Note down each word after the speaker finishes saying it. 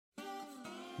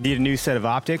Need a new set of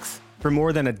optics? For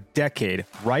more than a decade,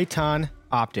 Riton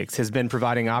Optics has been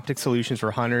providing optic solutions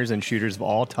for hunters and shooters of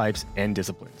all types and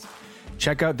disciplines.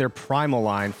 Check out their Primal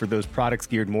line for those products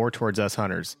geared more towards us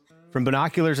hunters. From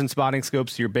binoculars and spotting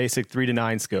scopes to your basic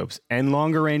 3-9 scopes and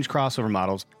longer range crossover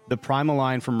models, the Primal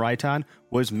line from Riton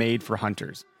was made for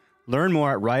hunters. Learn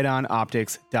more at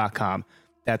ritonoptics.com.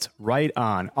 That's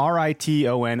Riton,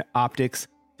 Riton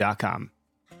optics.com.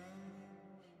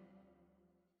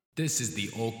 This is the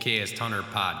Okayest Hunter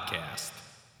podcast.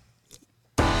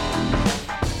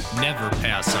 Never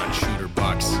pass on shooter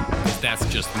bucks, because that's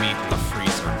just meat in the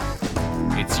freezer.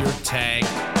 It's your tag,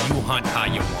 you hunt how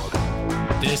you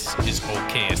want. This is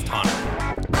Okayest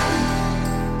Hunter.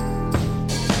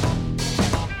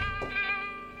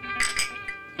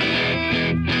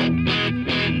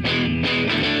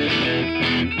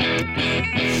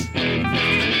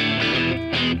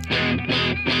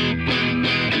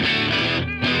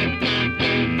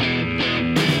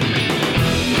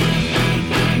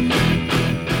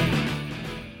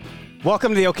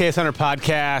 Welcome to the Okayest Hunter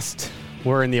podcast.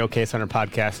 We're in the Okayest Hunter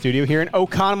podcast studio here in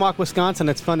Oconomowoc, Wisconsin.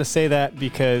 It's fun to say that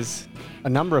because a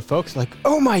number of folks are like,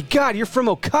 oh my God, you're from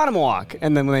Oconomowoc.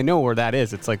 And then when they know where that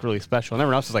is, it's like really special. And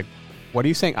everyone else is like, what are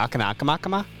you saying?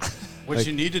 Akanaakamakama? What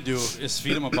you need to do is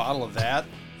feed them a bottle of that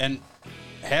and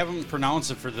have them pronounce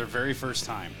it for their very first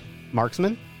time.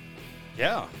 Marksman?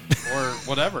 Yeah, or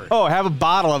whatever. Oh, have a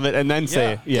bottle of it and then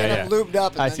say, Yeah. Get them lubed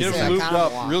up and then Get say them lubed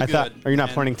Oconomowoc. up real I good. thought, are you not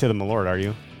and- pointing to the Malort, are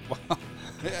you?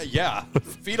 Yeah,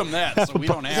 feed them that so we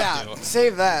don't have Yeah, to.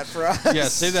 save that for us. Yeah,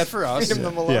 save that for us. Feed 'em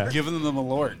the Malort. Yeah. Giving them the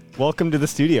Malort. Welcome to the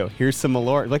studio. Here's some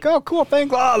Malort. Like, oh, cool,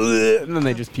 thanks. And then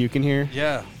they just puke in here.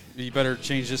 Yeah, you better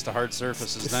change this to hard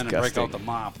surfaces then and break Disgusting. out the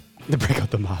mop. To break out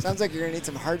the mop. Sounds like you're going to need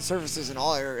some hard surfaces in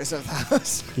all areas of the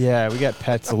house. Yeah, we got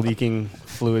pets leaking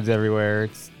fluids everywhere.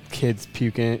 It's kids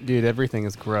puking. Dude, everything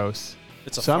is gross.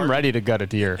 It's a So I'm fart- ready to gut a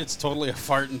deer. It's totally a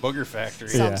fart and booger factory.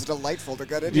 Sounds delightful to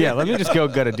get into. Yeah, let me just go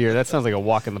gut a deer. That sounds like a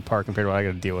walk in the park compared to what I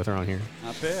got to deal with around here.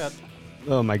 Not bad.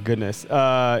 Oh, my goodness.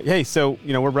 Hey, so,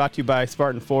 we're brought to you by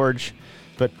Spartan Forge,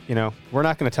 but, we're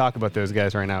not going to talk about those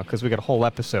guys right now because we got a whole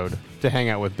episode to hang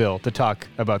out with Bill to talk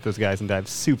about those guys and dive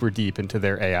super deep into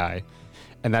their AI.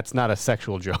 And that's not a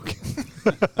sexual joke.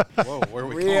 Whoa, where are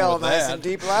we Real going with nice that? and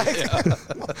deep like.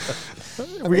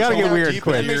 We got to get Go weird deep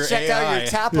quick. Let me Your check out your AI.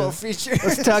 Tapo features.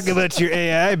 Let's talk about your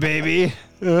AI, baby.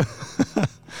 We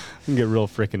can get real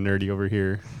freaking nerdy over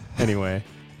here. Anyway,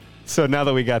 so now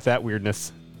that we got that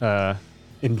weirdness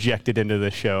injected into the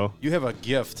show, You have a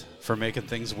gift for making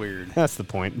things weird. that's the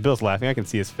point. Bill's laughing. I can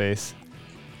see his face.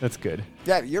 That's good.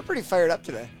 Yeah, you're pretty fired up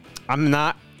today. I'm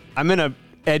not. I'm in a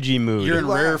edgy mood. You're in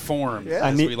You are. rare form, Yeah.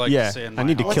 as we like to say in I my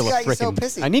need to house. kill a What's got you so freaking.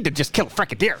 pissy? I need to just kill a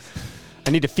freaking deer.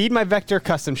 I need to feed my Vector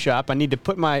custom shop. I need to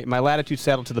put my Latitude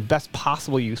saddle to the best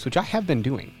possible use, which I have been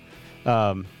doing.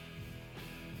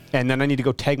 And then I need to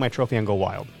go tag my trophy and go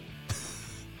wild.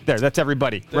 There, that's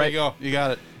everybody. There right? you go. You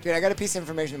got it. Dude, I got a piece of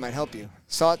information that might help you.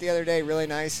 Saw it the other day, really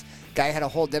nice. Guy had a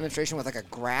whole demonstration with like a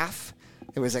graph.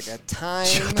 It was like a time.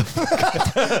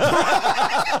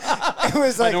 It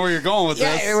was like I know where you're going with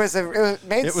yeah, this. it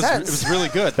made It sense. was really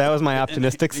good. That was my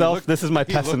optimistic he self. looked- This is my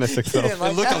he looked- pessimistic he self. didn't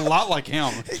like It looked a that. lot like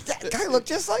him. That guy looked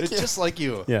just like It's you. just like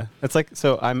you. Yeah, it's like,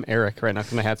 so I'm Eric right now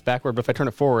because my hat's backward, but if I turn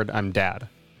it forward, I'm Dad,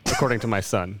 according to my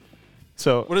son.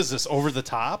 So, What is this, over the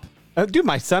top? dude,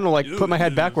 my son will like put my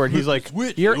head backward. He's like,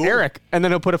 Switch, "You're yo." Eric," and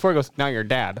then he'll put it forward. Goes, "Now you're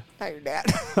Dad." Not your dad.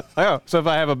 Oh, so if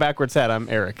I have a backwards hat, I'm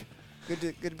Eric. good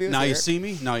to be with Now you Eric. see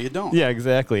me, now you don't. Yeah,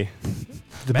 exactly.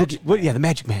 The Magic the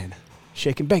Magic Man,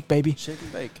 shake and bake, baby. Shake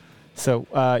and bake. So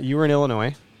you were in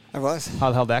Illinois. I was. How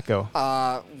the hell that go?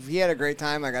 We had a great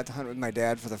time. I got to hunt with my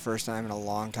dad for the first time in a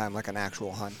long time, like an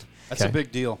actual hunt. That's Okay. a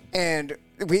big deal. And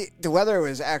the weather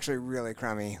was actually really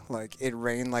crummy. Like it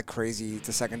rained like crazy.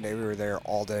 The second day we were there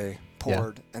all day,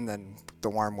 poured, and then the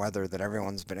warm weather that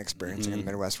everyone's been experiencing in the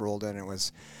Midwest rolled in. It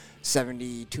was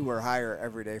 72 or higher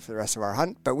every day for the rest of our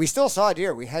hunt. But we still saw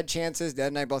deer. We had chances. Dad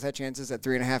and I both had chances at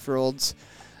 3.5-year-olds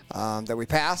that we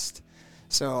passed.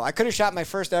 So I could have shot my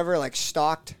first ever like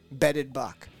stalked bedded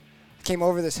buck. Came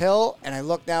over this hill and I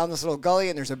looked down this little gully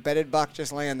and there's a bedded buck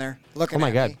just laying there looking Oh my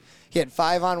at God. me. He had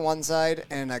 5 on one side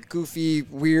and a goofy,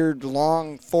 weird,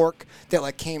 long fork that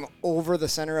like came over the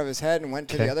center of his head and went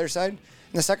to Okay. the other side. And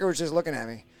the sucker was just looking at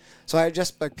me. So I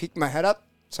just like peeked my head up.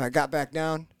 So I got back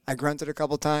down. I grunted a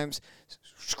couple times,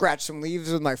 scratched some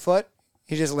leaves with my foot.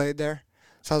 He just laid there.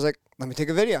 So I was like, let me take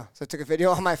a video. So I took a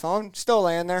video on my phone, still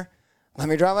laying there. Let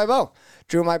me draw my bow.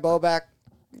 Drew my bow back,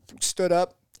 stood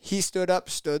up. He stood up,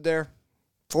 stood there,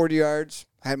 40 yards.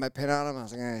 I had my pin on him. I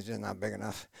was like, he's just not big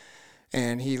enough.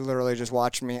 And he literally just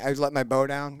watched me. I let my bow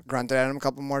down, grunted at him a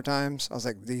couple more times. I was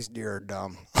like, these deer are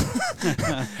dumb.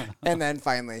 And then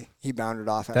finally, he bounded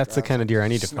off. That's the kind of deer I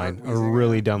need to find. A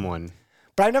really dumb one.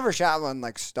 But I never shot one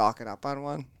like stalking up on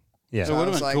one. Yeah. So it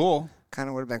would have been cool. Kind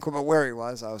of would have been cool. But where he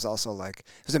was, I was also like,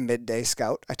 it was a midday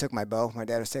scout. I took my bow. My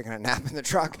dad was taking a nap in the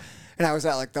truck. And I was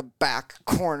at like the back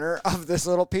corner of this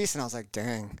little piece. And I was like,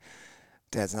 dang.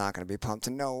 Dad's not going to be pumped to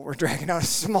know we're dragging out a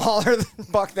smaller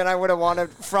buck than I would have wanted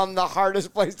from the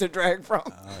hardest place to drag from.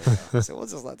 So we'll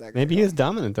just let that go. Maybe he was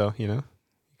dominant, though, you know?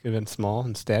 He could have been small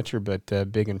in stature, but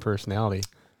big in personality.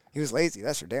 He was lazy,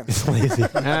 that's for damn He's sure. lazy.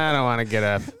 I don't want to get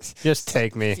up. Just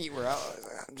take me. Feet were out. I was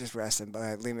like, I'm just resting,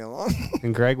 but leave me alone.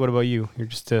 And Greg, what about you? You're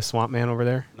just a swamp man over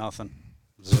there? Nothing.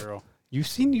 0. You've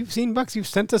seen bucks. You've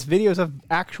sent us videos of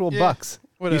actual bucks.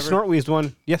 Whatever. You snort wheezed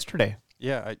one yesterday.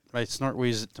 Yeah, I snort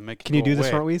wheeze it to make it Can you go do the away.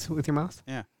 snort wheeze with your mouth?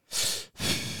 Yeah.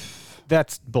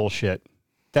 That's bullshit.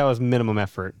 That was minimum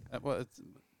effort. Well,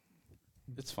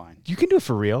 it's fine. You can do it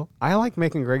for real. I like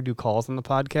making Greg do calls on the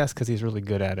podcast because he's really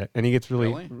good at it, and he gets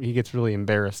really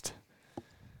embarrassed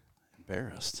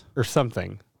Embarrassed. or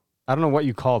something. I don't know what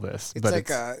you call this, It's but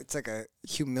like a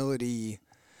humility.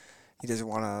 He doesn't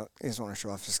want to show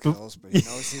off his skills, but he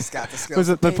knows he's got the skills. Was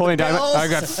it to pay Napoleon the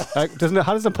Dynamite? bills.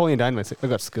 How does Napoleon Dynamite say? I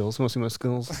got skills. Want to see my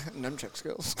skills? Nunchuck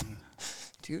skills.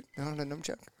 Do you know the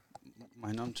nunchuck?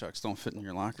 My nunchucks don't fit in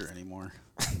your locker anymore.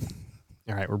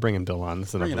 All right, we're bringing Bill on.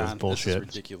 This is Bring enough it of this on. This is bullshit.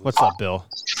 ridiculous. What's up, Bill?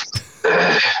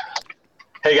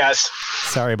 Hey guys.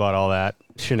 Sorry about all that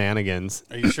shenanigans.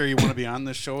 Are you sure you want to be on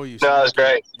this show? You No, that's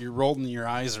great. You're rolling your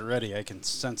eyes already. I can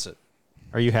sense it.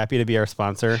 Are you happy to be our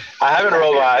sponsor? I haven't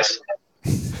rolled my eyes.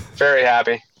 Very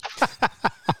happy.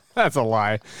 That's a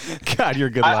lie. God, you're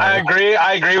a good I liar. agree.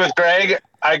 I agree with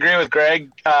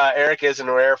Greg. Eric is in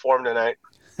rare form tonight.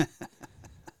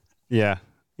 Yeah.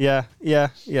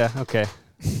 Okay.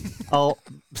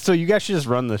 So you guys should just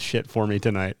run this shit for me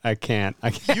tonight. I can't.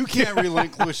 You can't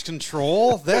relinquish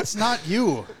control. That's not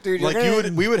you. Dude,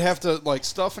 we would have to like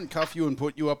stuff and cuff you and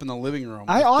put you up in the living room.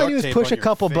 All I with do duct is tape push on a your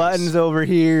couple face. buttons over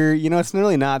here. You know, it's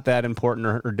really not that important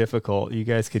or difficult. You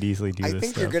guys could easily do I this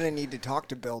think stuff. you're gonna need to talk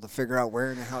to Bill to figure out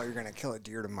where in the hell you're gonna kill a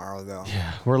deer tomorrow, though.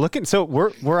 Yeah, we're looking. So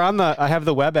we're on the. I have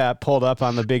the web app pulled up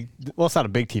on the big. Well, it's not a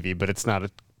big TV, but it's not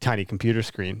a tiny computer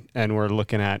screen, and we're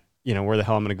looking at where the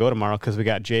hell I'm going to go tomorrow because we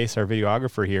got Jace, our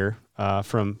videographer here,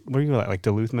 from where are you at, like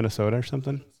Duluth, Minnesota, or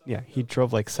something. Yeah, he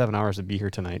drove like 7 hours to be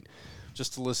here tonight,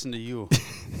 just to listen to you.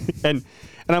 and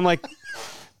I'm like,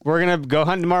 we're gonna go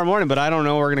hunting tomorrow morning, but I don't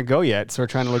know where we're gonna go yet. So we're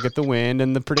trying to look at the wind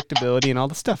and the predictability and all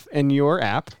the stuff. And your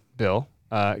app, Bill,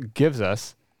 gives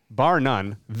us, bar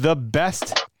none, the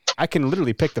best. I can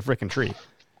literally pick the frickin' tree.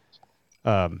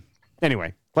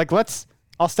 Anyway, like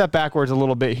I'll step backwards a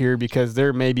little bit here because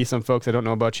there may be some folks that don't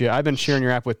know about you. I've been sharing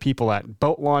your app with people at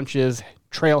boat launches,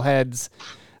 trailheads.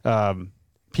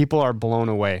 People are blown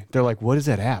away. They're like, "What is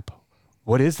that app?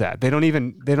 What is that?" They don't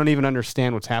even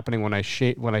understand what's happening when I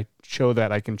show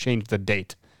that I can change the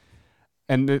date,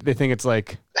 and they think it's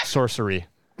like sorcery.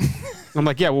 I'm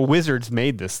like, yeah, well, wizards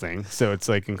made this thing, so it's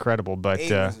like incredible. But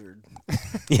Wizard.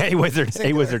 yeah, a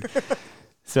wizard.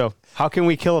 So how can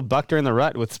we kill a buck during the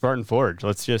rut with Spartan Forge?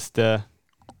 Let's just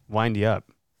wind you up.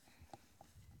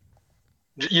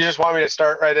 You just want me to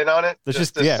start right in on it? We're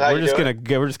just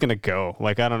gonna go.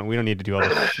 Like we don't need to do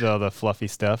all the fluffy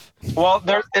stuff. Well,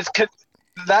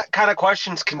 that kind of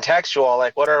question's contextual.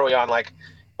 Like, what are we on? Like,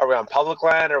 are we on public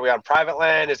land? Are we on private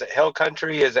land? Is it hill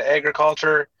country? Is it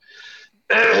agriculture?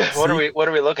 What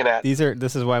are we looking at?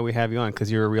 This is why we have you on,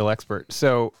 because you're a real expert.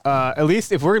 So at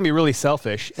least if we're gonna be really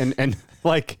selfish and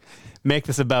like make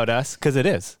this about us, because it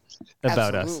is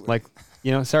about us. Absolutely.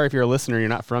 Like, sorry if you're a listener, you're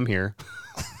not from here.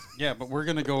 Yeah, but we're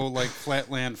gonna go like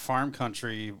flatland farm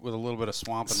country with a little bit of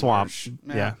swamp and Swamp, marsh.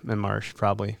 yeah, and marsh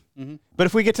probably. Mm-hmm. But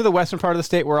if we get to the western part of the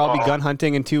state where I'll be gun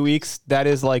hunting in 2 weeks, that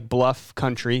is like bluff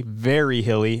country, very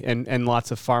hilly, and lots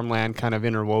of farmland kind of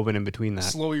interwoven in between that.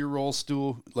 Slow your roll,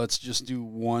 Stu. Let's just do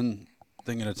one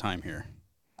thing at a time here.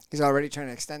 He's already trying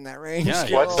to extend that range. Yeah,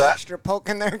 Get a what's little that? extra poke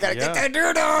in there. Gotta Yeah. get that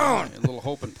deer down. A little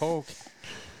hope and poke.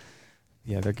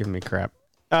 Yeah, they're giving me crap.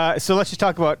 So let's just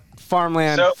talk about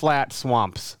farmland, flat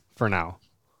swamps for now.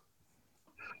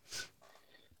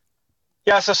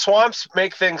 Yeah, so swamps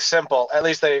make things simple. At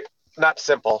least not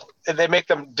simple. They make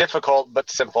them difficult, but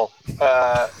simple.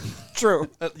 True.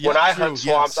 When I hunt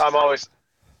swamps,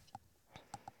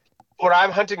 when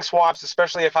I'm hunting swamps,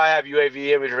 especially if I have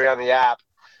UAV imagery on the app,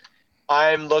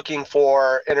 I'm looking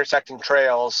for intersecting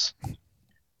trails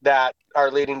that are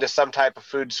leading to some type of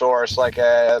food source, like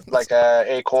a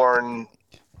acorn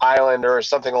island or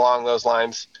something along those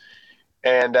lines,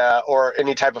 and or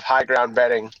any type of high ground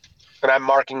bedding. and I'm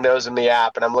marking those in the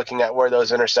app, and I'm looking at where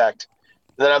those intersect.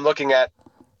 And then I'm looking at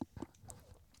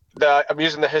I'm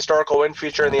using the historical wind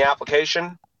feature in the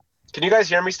application. Can you guys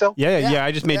hear me still? Yeah.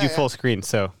 I just made you full screen,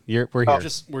 so we're here. We're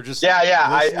just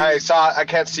Yeah. listening. I saw. I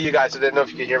can't see you guys. I didn't know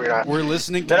if you could hear me or not. We're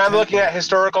listening. Then I'm looking at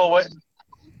historical wind.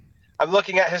 I'm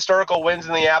looking at historical winds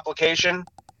in the application,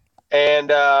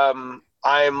 and I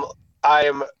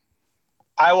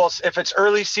will, if it's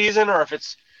early season or if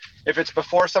it's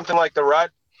before something like the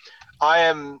rut, I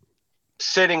am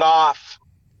sitting off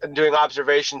and doing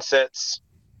observation sits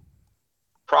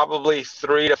probably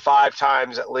 3 to 5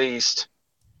 times at least,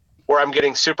 where I'm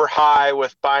getting super high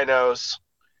with binos,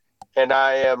 and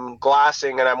I am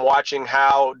glassing and I'm watching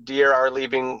how deer are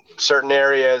leaving certain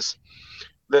areas.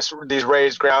 These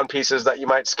raised ground pieces that you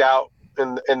might scout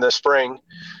in the spring.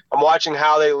 I'm watching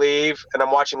how they leave, and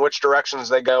I'm watching which directions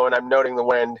they go, and I'm noting the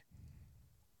wind.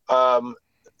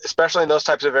 Especially in those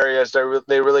types of areas,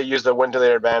 they really use the wind to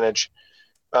their advantage.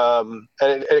 And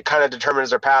it kind of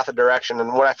determines their path and direction.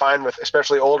 And what I find with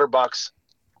especially older bucks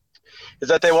is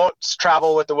that they won't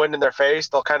travel with the wind in their face.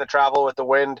 They'll kind of travel with the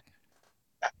wind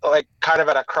like kind of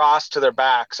at a cross to their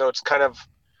back. So it's kind of,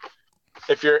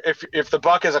 if the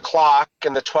buck is a clock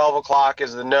and the 12 o'clock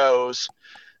is the nose,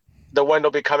 the wind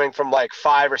will be coming from like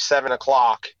 5 or 7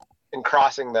 o'clock and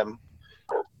crossing them.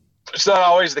 It's not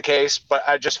always the case, but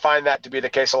I just find that to be the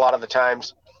case a lot of the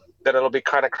times, that it'll be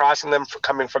kind of crossing them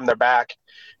coming from their back,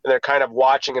 and they're kind of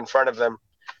watching in front of them.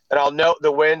 And I'll note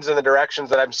the winds and the directions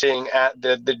that I'm seeing at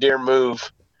the deer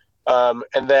move.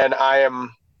 And then I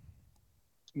am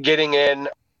getting in,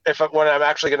 when I'm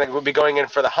actually going to be going in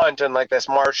for the hunt in like this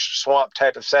marsh swamp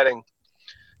type of setting,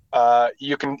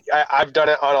 I've done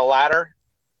it on a ladder,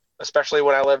 especially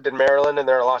when I lived in Maryland and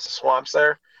there are lots of swamps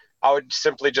there. I would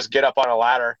simply just get up on a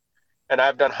ladder, and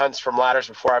I've done hunts from ladders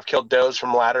before. I've killed does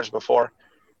from ladders before.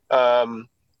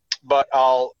 But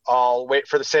I'll wait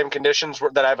for the same conditions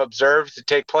that I've observed to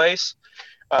take place.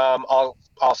 I'll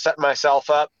set myself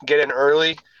up, get in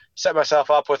early, set myself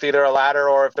up with either a ladder,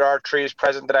 or if there are trees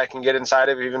present that I can get inside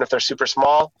of, even if they're super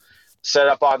small, set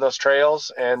up on those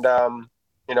trails and,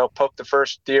 poke the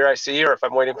first deer I see, or if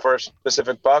I'm waiting for a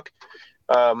specific buck,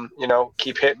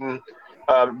 keep hitting.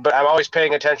 But I'm always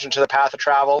paying attention to the path of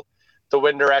travel, the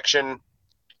wind direction,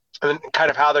 and kind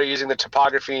of how they're using the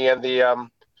topography and the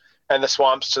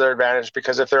swamps to their advantage,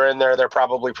 because if they're in there, they're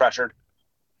probably pressured.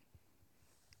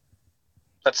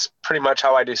 That's pretty much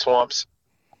how I do swamps.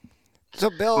 So,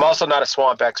 Bill, I'm also not a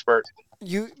swamp expert.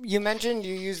 You mentioned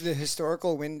you use the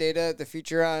historical wind data, the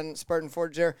feature on Spartan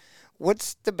Forge there.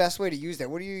 What's the best way to use that?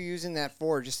 What are you using that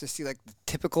for? Just to see like the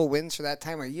typical winds for that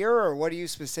time of year, or what are you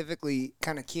specifically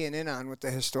kind of keying in on with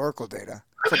the historical data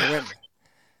for the wind?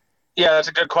 Yeah, that's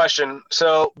a good question.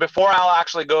 So before I'll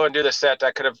actually go and do the set,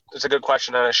 it's a good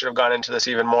question, and I should have gone into this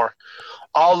even more.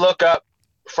 I'll look up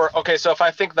so if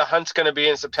I think the hunt's going to be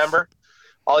in September,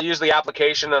 I'll use the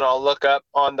application and I'll look up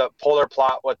on the polar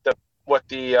plot what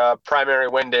the primary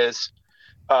wind is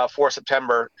for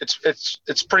September. It's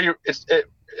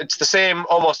the same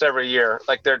almost every year.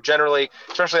 Like they're generally,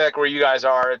 especially like where you guys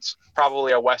are, it's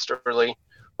probably a westerly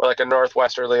or like a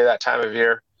northwesterly that time of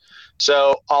year.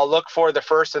 So I'll look for the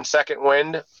first and second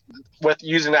wind with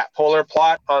using that polar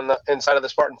plot on the inside of the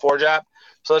Spartan Forge app.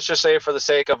 So let's just say, for the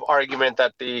sake of argument,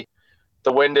 that the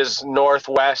wind is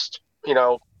northwest,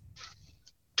 28%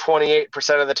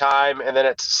 of the time, and then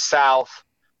it's south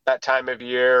that time of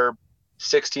year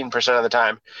 16% of the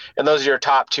time. And those are your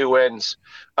top 2 winds.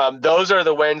 Those are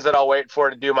the winds that I'll wait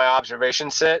for to do my observation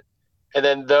sit. And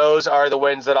then those are the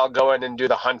winds that I'll go in and do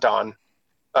the hunt on.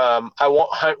 I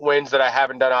won't hunt winds that I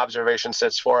haven't done observation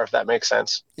sits for, if that makes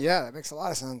sense. Yeah, that makes a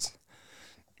lot of sense.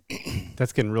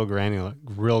 That's getting real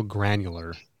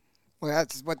granular. Well,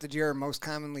 that's what the deer are most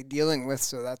commonly dealing with,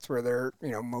 so that's where their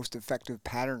most effective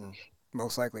pattern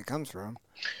most likely comes from.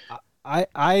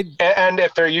 And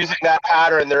if they're using that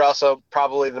pattern, they're also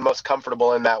probably the most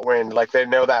comfortable in that wind. Like they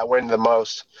know that wind the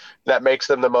most. That makes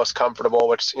them the most comfortable,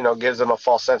 which gives them a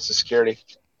false sense of security.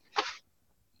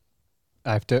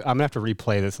 I'm gonna have to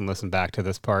replay this and listen back to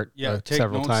this part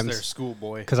several times. There,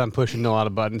 schoolboy. Because I'm pushing a lot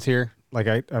of buttons here. Like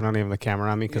I don't even have the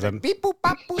camera on me because I'm beep boop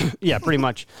bop boop. Yeah, pretty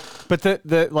much. But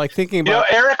the like thinking about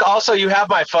Eric, also you have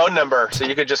my phone number, so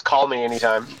you could just call me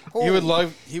anytime.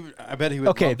 I bet he would.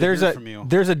 Okay, love to hear from you.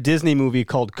 There's a Disney movie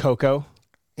called Coco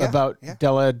about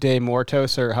Della de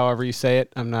Muertos, or however you say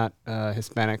it. I'm not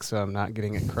Hispanic, so I'm not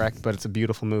getting it correct, but it's a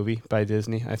beautiful movie by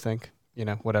Disney, I think.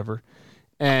 Whatever.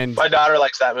 And my daughter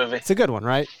likes that movie. It's a good one,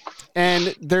 right?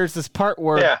 And there's this part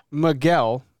where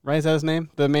Miguel, right, is that his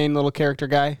name? The main little character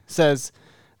guy says,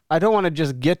 I don't want to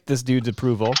just get this dude's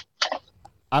approval.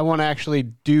 I want to actually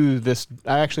do this.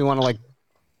 I actually want to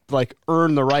like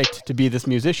earn the right to be this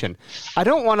musician. I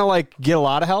don't want to like get a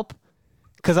lot of help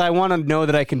because I want to know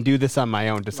that I can do this on my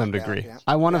own to some degree. Yeah.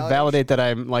 I want to validate that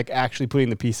I'm like actually putting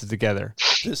the pieces together.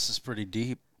 This is pretty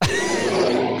deep.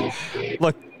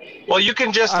 Look, Well, you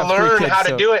can just I have 3 learn kids, how to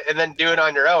so- do it and then do it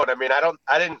on your own. I mean,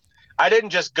 I didn't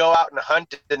just go out and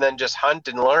hunt and then just hunt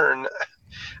and learn.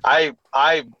 I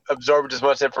absorbed as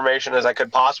much information as I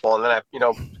could possible, and then I,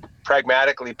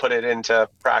 pragmatically put it into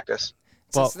practice.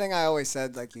 It's Well- this thing I always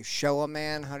said, like you show a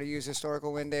man how to use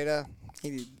historical wind data,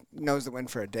 he knows the wind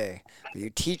for a day. But you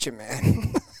teach a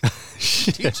man.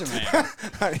 Teach a man.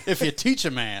 If you teach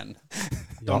a man,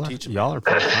 don't teach him. Y'all are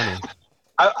pretty funny.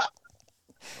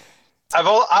 I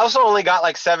also only got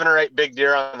like 7 or 8 big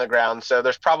deer on the ground, so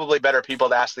there's probably better people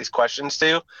to ask these questions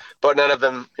to, but none of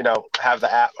them, have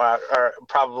the app or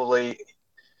probably,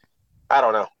 I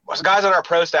don't know. Guys on our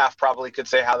pro staff probably could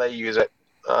say how they use it.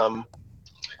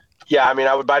 Yeah, I mean,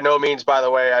 I would by no means, by the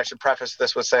way, I should preface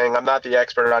this with saying I'm not the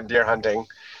expert on deer hunting.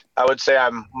 I would say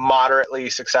I'm moderately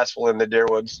successful in the deer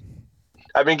woods.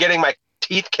 I've been getting my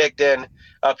teeth kicked in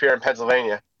up here in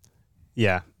Pennsylvania.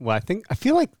 Yeah, well, I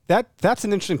feel like that's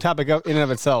an interesting topic in and of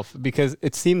itself because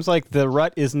it seems like the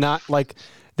rut is not like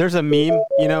there's a meme,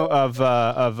 of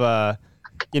the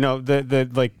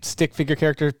like stick figure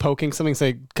character poking something,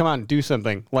 say, "Come on, do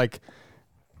something." Like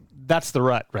that's the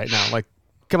rut right now. Like,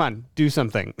 come on, do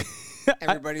something.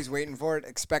 Everybody's waiting for it,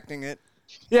 expecting it.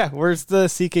 Yeah, where's the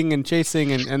seeking and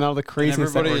chasing and all the And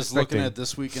craziness that everybody we're is looking expecting? at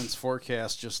this weekend's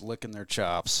forecast, just licking their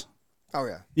chops. Oh,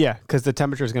 yeah. Yeah, because the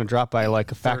temperature is going to drop by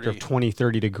like a factor 30. of 20,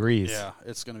 30 degrees. Yeah,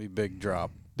 it's going to be a big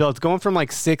drop. Bill, it's going from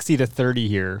like 60 to 30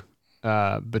 here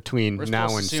between We're now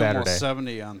supposed and to see Saturday. almost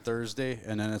 70 on Thursday,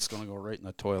 and then it's going to go right in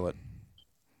the toilet.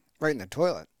 Right in the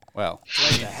toilet. Well,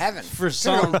 Right to heaven. for It's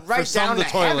gonna some, go right for some down the to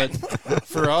toilet. heaven.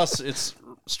 For us, it's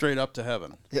straight up to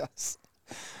heaven. Yes.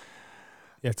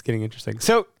 Yeah, it's getting interesting.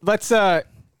 So let's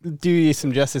do you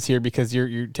some justice here because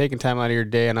you're taking time out of your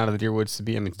day and out of the deer woods to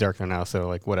be. I mean, it's dark now, so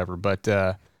like whatever. But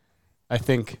I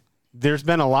think there's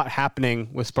been a lot happening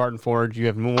with Spartan Forge. You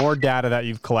have more data that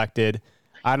you've collected.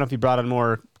 I don't know if you brought on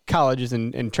more colleges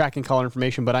and tracking color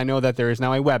information, but I know that there is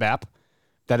now a web app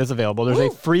that is available. There's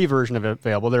a free version of it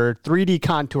available. There are 3D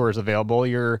contours available.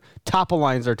 Your top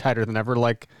lines are tighter than ever.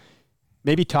 Like,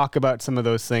 maybe talk about some of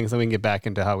those things, then we can get back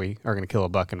into how we are going to kill a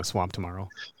buck in a swamp tomorrow.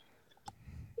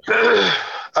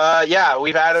 Yeah,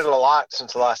 we've added a lot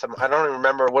since the last time. I don't even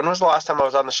remember. When was the last time I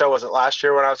was on the show? Was it last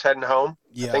year when I was heading home?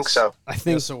 Yes. I think so. I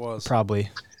think Yes, it was. probably.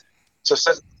 So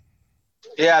since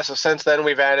then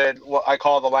we've added what I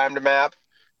call the Lambda map,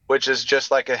 which is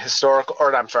just like a historical,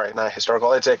 or I'm sorry, not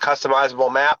historical. It's a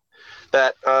customizable map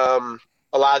that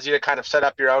allows you to kind of set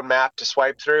up your own map to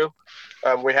swipe through.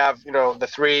 We have, the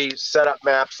 3 setup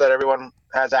maps that everyone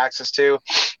has access to.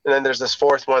 And then there's this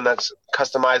 4th one that's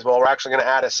customizable. We're actually going to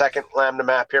add a second Lambda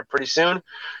map here pretty soon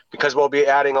because we'll be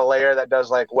adding a layer that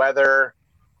does like weather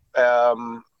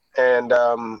and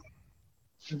a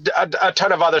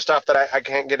ton of other stuff that I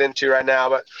can't get into right now.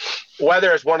 But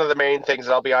weather is one of the main things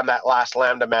that'll be on that last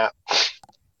Lambda map.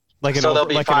 Like an, So there'll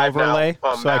be like an 5 overlay,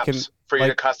 now, so I maps can for you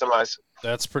like, to customize.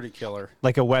 That's pretty killer.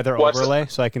 like a weather What's it? overlay,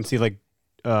 so I can see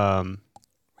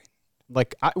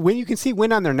when you can see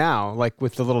wind on there now, like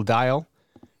with the little dial.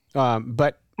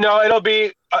 But No, it'll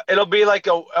be like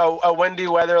a windy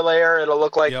weather layer. It'll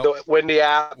look like Yep. the windy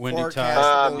app. Windy Forecast.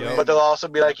 tie. Yep. But there'll also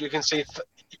be like you can see.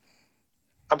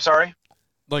 I'm sorry.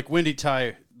 Like Windy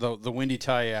Tie, the Windy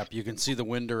Tie app, you can see the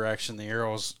wind direction, the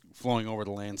arrows flowing over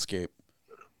the landscape.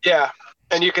 Yeah,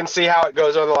 and you can see how it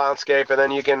goes on the landscape, and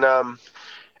then you can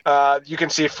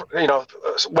see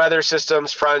weather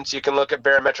systems, fronts. You can look at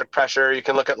barometric pressure. You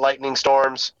can look at lightning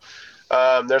storms.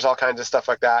 There's all kinds of stuff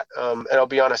like that. It'll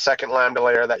be on a second Lambda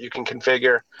layer that you can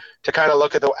configure to kind of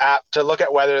look at the app, to look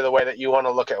at weather the way that you want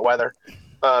to look at weather.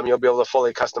 You'll be able to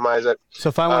fully customize it. so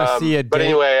if I want to see a But date,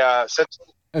 anyway, since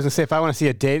as I say, if I want to see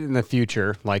a date in the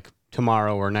future, like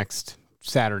tomorrow or next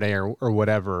Saturday or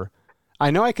whatever, I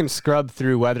know I can scrub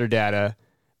through weather data,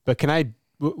 but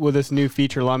will this new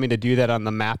feature allow me to do that on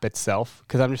the map itself?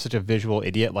 Because I'm just such a visual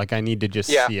idiot. Like I need to just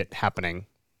see it happening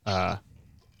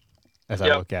as I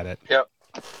Yep. look at it. Yep.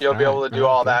 You'll be able to do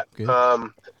all that. Good.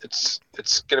 It's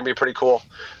going to be pretty cool.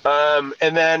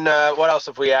 And then what else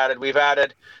have we added? We've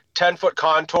added 10-foot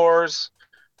contours.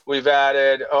 We've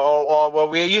added,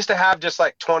 we used to have just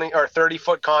like 20 or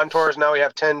 30-foot contours. Now we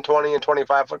have 10, 20, and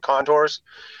 25-foot contours.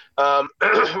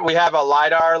 We have a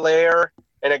LiDAR layer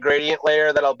and a gradient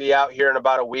layer that'll be out here in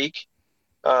about a week.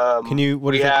 What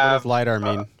does LiDAR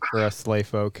mean for us lay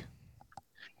folk?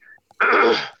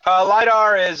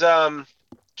 LiDAR is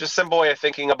just simple way of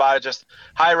thinking about it. Just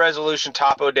high resolution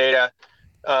topo data.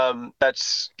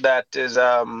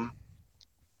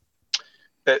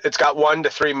 It's got 1 to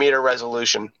 3 meter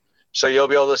resolution, so you'll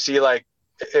be able to see like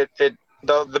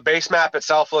the base map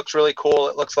itself looks really cool.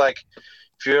 It looks like,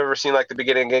 if you've ever seen like the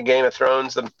beginning of Game of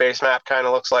Thrones, the base map kind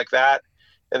of looks like that.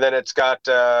 And then it's got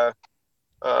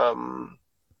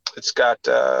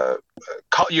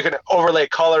you can overlay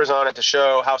colors on it to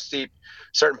show how steep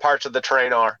certain parts of the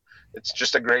terrain are. It's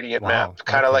just a gradient map,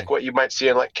 kind of like what you might see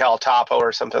in like Cal Topo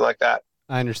or something like that.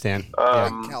 I understand.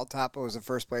 Cal Topo was the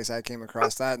first place I came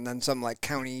across that, and then some like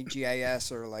county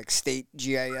GIS or like state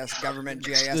GIS, government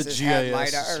GIS had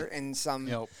LiDAR in some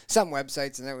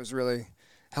websites, and it was really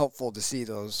helpful to see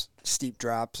those steep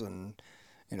drops and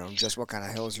just what kind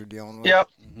of hills you're dealing with. Yep.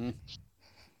 Mm-hmm.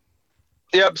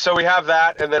 Yep. So we have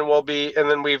that, and then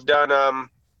we've done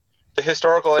the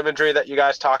historical imagery that you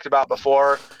guys talked about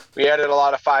before. We added a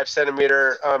lot of 5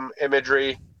 centimeter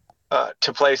imagery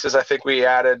to places. I think we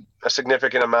added a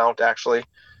significant amount, actually.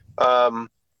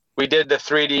 We did the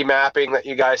 3D mapping that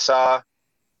you guys saw.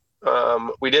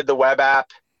 We did the web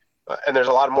app, and there's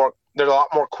a lot more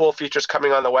cool features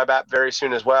coming on the web app very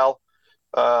soon as well.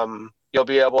 You'll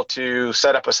be able to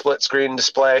set up a split screen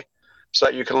display so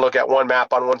that you can look at one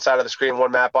map on one side of the screen,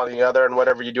 one map on the other, and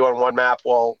whatever you do on one map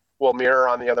will mirror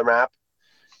on the other map.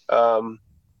 And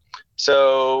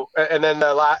then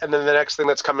the next thing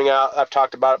that's coming out, I've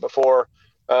talked about it before.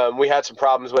 We had some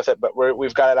problems with it, but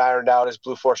we've got it ironed out, is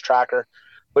Blue Force Tracker,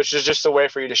 which is just a way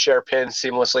for you to share pins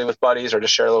seamlessly with buddies or to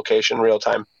share location real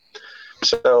time.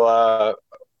 So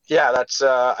that's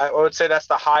I would say that's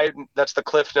the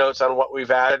cliff notes on what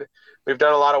we've added. We've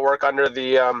done a lot of work under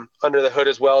the hood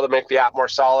as well to make the app more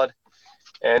solid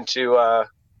and to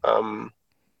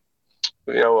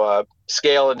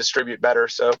scale and distribute better.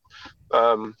 So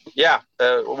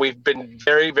we've been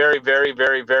very, very, very,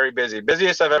 very, very busy.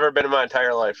 Busiest I've ever been in my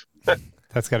entire life.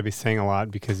 That's got to be saying a lot,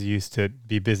 because you used to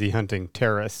be busy hunting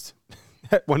terrorists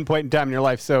at one point in time in your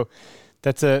life. So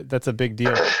that's a big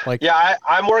deal. Like, yeah,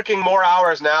 I'm working more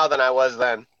hours now than I was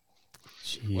then.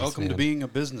 Jeez, welcome to being a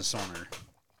business owner.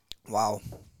 Wow.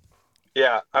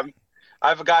 Yeah,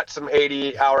 I've got some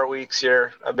 80-hour weeks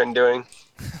here I've been doing.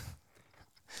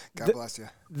 God bless you.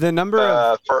 The number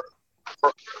of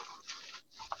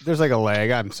there's like a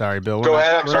lag. I'm sorry, Bill. Go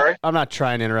ahead. I'm sorry. I'm not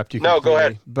trying to interrupt you. No, go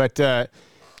ahead. But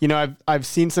I've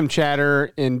seen some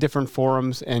chatter in different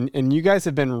forums, and you guys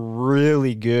have been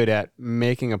really good at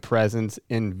making a presence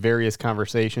in various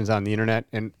conversations on the internet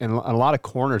and a lot of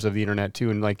corners of the internet too,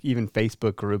 and like even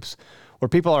Facebook groups where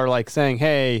people are like saying,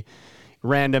 "Hey,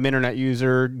 random internet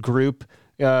user group,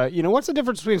 what's the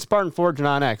difference between Spartan Forge and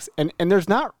OnX?" And there's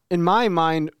not, in my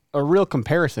mind, a real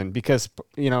comparison, because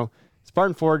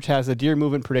Spartan Forge has a deer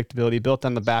movement predictability built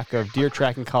on the back of deer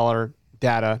tracking collar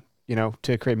data,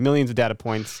 to create millions of data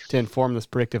points to inform this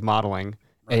predictive modeling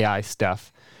AI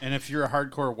stuff. And if you're a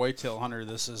hardcore whitetail hunter,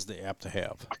 this is the app to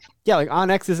have. Yeah, like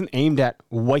OnX isn't aimed at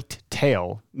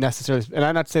whitetail necessarily, and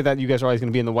I'm not to say that you guys are always going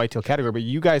to be in the whitetail category, but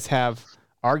you guys have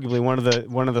arguably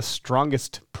one of the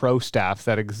strongest pro staffs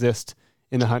that exist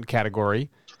in the hunt category,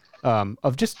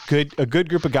 of just a good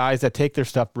group of guys that take their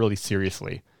stuff really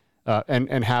seriously,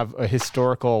 and have a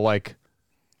historical like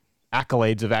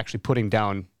accolades of actually putting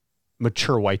down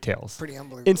mature whitetails. Pretty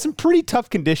unbelievable. In some pretty tough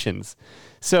conditions.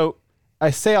 So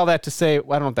I say all that to say, I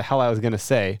don't know what the hell I was going to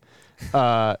say,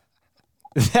 that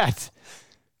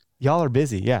y'all are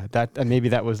busy. Yeah, that maybe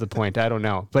that was the point. I don't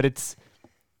know, but it's.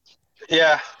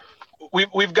 Yeah,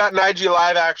 we've got an IG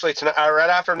Live actually tonight. Right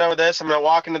after I know this, I'm going to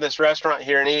walk into this restaurant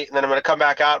here and eat, and then I'm going to come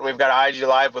back out, and we've got an IG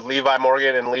Live with Levi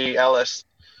Morgan and Lee Ellis.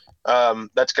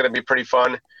 That's going to be pretty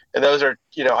fun. And those are,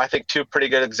 I think 2 pretty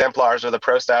good exemplars of the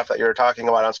pro staff that you were talking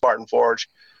about on Spartan Forge.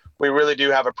 We really do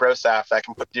have a pro staff that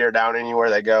can put deer down anywhere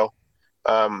they go.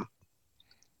 And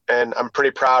I'm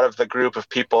pretty proud of the group of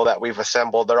people that we've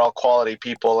assembled. They're all quality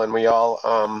people, and we all,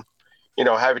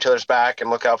 have each other's back and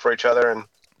look out for each other and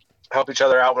help each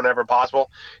other out whenever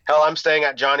possible. Hell, I'm staying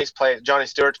at Johnny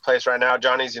Stewart's place right now.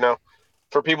 Johnny's,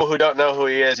 for people who don't know who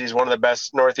he is, he's one of the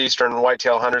best northeastern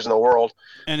whitetail hunters in the world.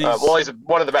 And he's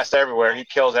one of the best everywhere. He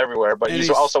kills everywhere, but he's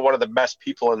also one of the best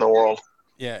people in the world.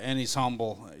 Yeah, and he's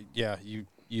humble. Yeah, you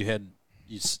hit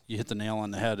the nail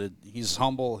on the head. He's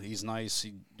humble. He's nice.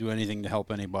 He'd do anything to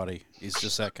help anybody. He's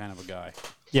just that kind of a guy.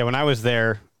 Yeah, when I was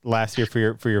there last year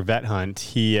for your vet hunt,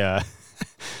 he's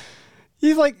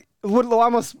like would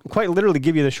almost quite literally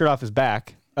give you the shirt off his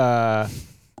back,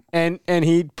 and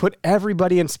he'd put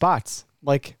everybody in spots.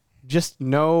 Like, just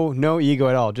no ego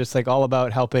at all. Just like all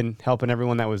about helping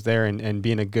everyone that was there and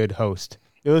being a good host.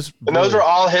 It was. And those were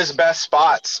all his best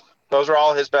spots.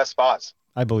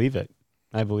 I believe it.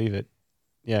 I believe it.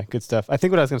 Yeah, good stuff. I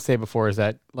think what I was going to say before is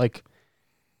that, like,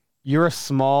 you're a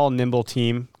small, nimble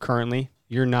team currently.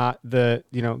 You're not the,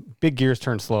 big gears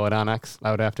turn slow at Onyx,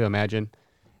 I would have to imagine.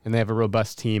 And they have a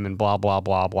robust team and blah, blah,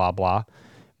 blah, blah, blah.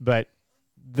 But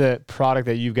the product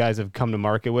that you guys have come to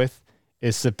market with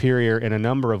is superior in a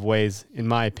number of ways, in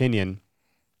my opinion.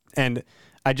 And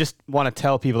I just want to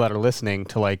tell people that are listening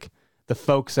to, like, the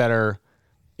folks that are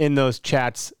in those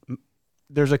chats,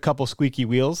 there's a couple squeaky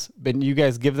wheels, but you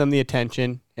guys give them the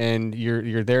attention and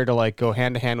you're there to, like, go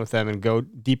hand to hand with them and go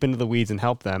deep into the weeds and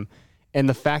help them. And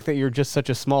the fact that you're just such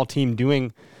a small team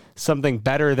doing something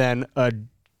better than a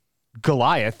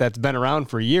Goliath that's been around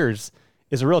for years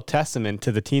is a real testament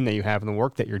to the team that you have and the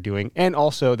work that you're doing. And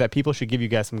also that people should give you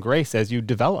guys some grace as you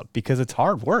develop, because it's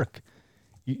hard work.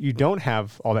 You don't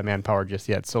have all that manpower just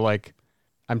yet. So, like,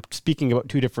 I'm speaking about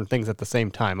two different things at the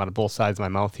same time out of both sides of my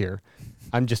mouth here.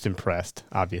 I'm just impressed,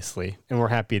 obviously. And we're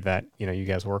happy that, you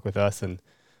guys work with us and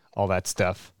all that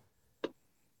stuff.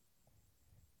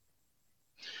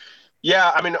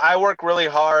 Yeah, I mean, I work really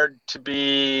hard to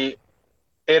be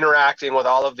interacting with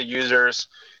all of the users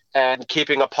and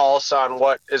keeping a pulse on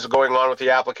what is going on with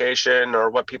the application or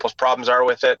what people's problems are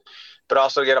with it, but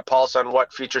also get a pulse on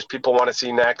what features people want to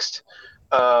see next,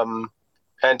 and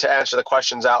to answer the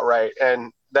questions outright.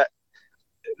 And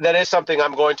that is something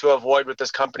I'm going to avoid with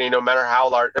this company, no matter how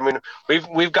large. I mean,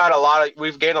 we've gained a lot of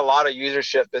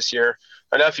usership this year,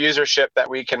 enough usership that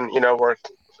we can,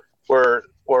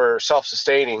 we're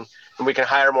self-sustaining and we can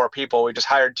hire more people. We just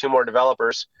hired 2 more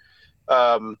developers.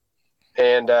 That's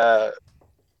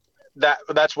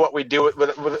what we do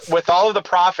with all of the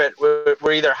profit.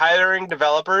 We're either hiring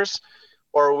developers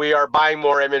or we are buying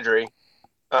more imagery.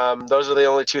 Those are the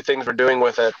only 2 things we're doing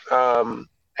with it.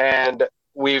 And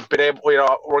we've been able,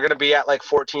 we're going to be at like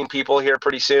 14 people here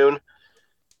pretty soon.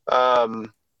 I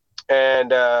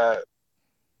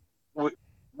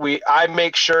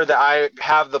make sure that I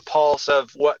have the pulse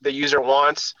of what the user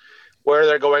wants, where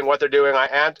they're going, what they're doing. I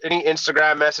add any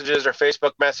Instagram messages or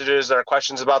Facebook messages or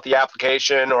questions about the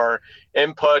application or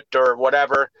input or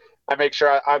whatever. I make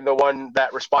sure I'm the one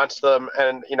that responds to them.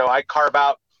 And, I carve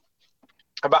out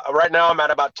right now I'm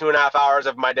at about 2.5 hours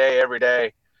of my day every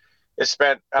day is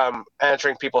spent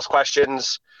answering people's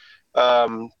questions,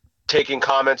 taking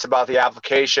comments about the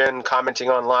application, commenting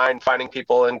online, finding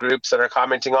people in groups that are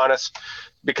commenting on us,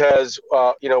 because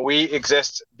we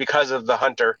exist because of the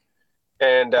hunter,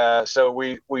 and so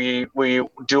we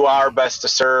do our best to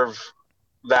serve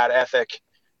that ethic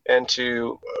and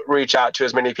to reach out to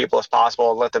as many people as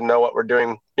possible and let them know what we're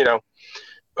doing,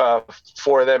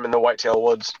 for them in the whitetail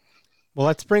woods. Well,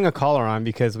 let's bring a caller on,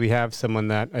 because we have someone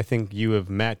that I think you have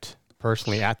met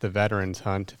personally at the Veterans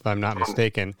Hunt, if I'm not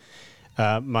mistaken.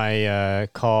 My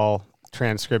call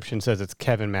transcription says it's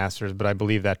Kevin Masters, but I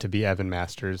believe that to be Evan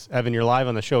Masters. Evan, you're live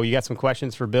on the show. You got some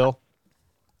questions for Bill?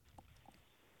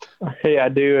 Hey, I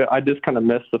do. I just kind of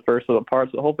missed the first little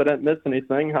parts. I hope I didn't miss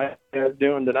anything. How you guys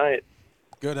doing tonight?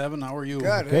 Good, Evan. How are you?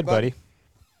 Good, buddy.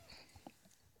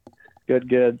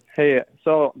 Good. Hey,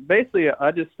 so basically,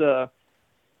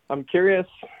 I'm curious,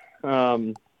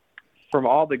 from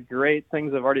all the great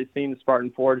things I've already seen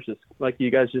Spartan Forge, just like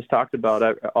you guys just talked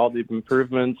about, all the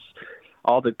improvements,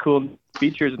 all the cool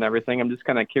features and everything. I'm just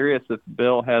kind of curious if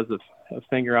Bill has a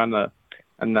finger on the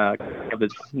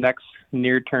next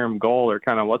near-term goal, or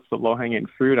kind of what's the low-hanging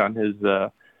fruit on his, or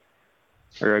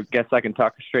I guess I can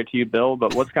talk straight to you, Bill,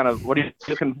 but what are you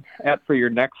looking at for your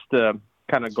next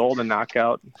kind of goal to knock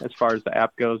out as far as the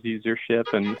app goes,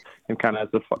 usership, and kind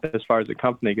of as far as the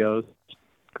company goes?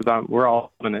 Because we're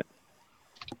all in it.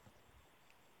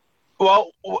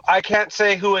 Well, I can't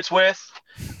say who it's with.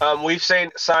 We've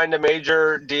signed a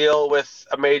major deal with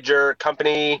a major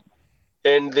company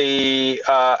in the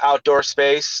outdoor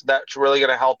space that's really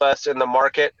going to help us in the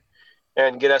market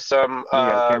and get us some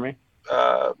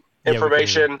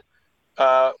information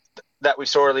that we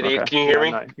sorely need. Can you hear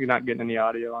me? You're not getting any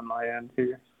audio on my end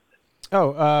here.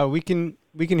 Oh, we can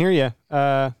hear you.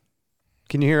 Can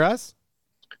you hear us?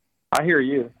 I hear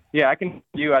you. Yeah, I can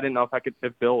hear you. I didn't know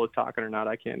if Bill was talking or not.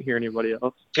 I can't hear anybody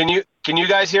else. Can you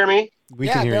guys hear me? We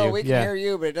can hear Bill, you. we can hear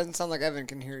you, but it doesn't sound like Evan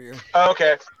can hear you.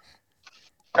 Okay.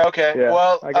 Yeah,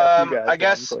 Well, I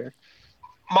guess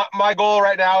my goal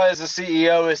right now as a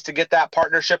CEO is to get that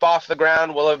partnership off the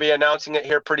ground. We'll be announcing it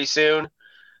here pretty soon.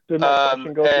 Yeah,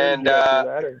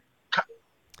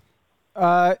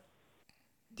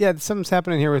 something's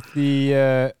happening here with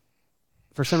the.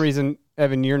 For some reason,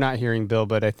 Evan, you're not hearing Bill,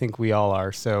 but I think we all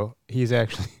are. So he's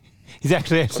actually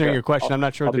answering your question. I'm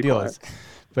not sure what the deal is,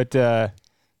 but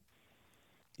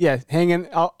yeah, hang in.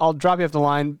 I'll drop you off the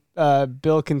line.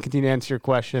 Bill can continue to answer your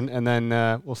question, and then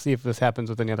we'll see if this happens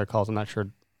with any other calls. I'm not sure.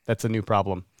 That's a new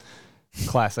problem.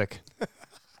 Classic.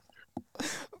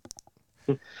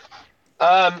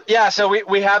 Yeah, so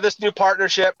we have this new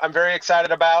partnership I'm very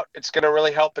excited about. It's going to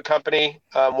really help the company.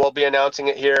 We'll be announcing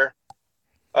it here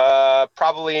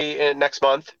probably next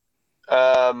month.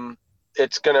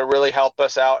 It's going to really help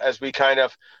us out as we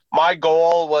my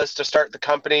goal was to start the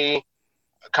company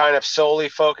kind of solely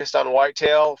focused on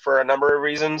whitetail for a number of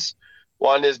reasons.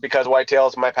 One is because whitetail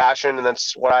is my passion, and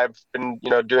that's what I've been,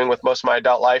 doing with most of my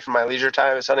adult life and my leisure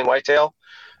time is hunting whitetail.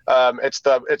 It's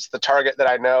the target that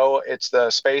I know. It's the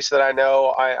space that I know.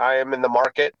 I am in the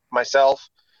market myself,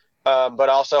 but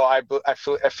also I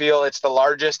feel it's the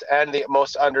largest and the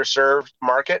most underserved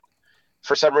market.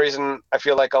 For some reason, I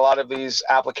feel like a lot of these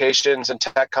applications and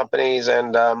tech companies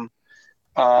and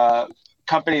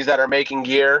companies that are making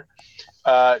gear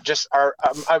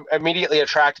I'm immediately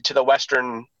attracted to the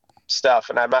Western stuff,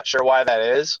 and I'm not sure why that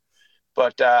is,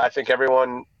 but I think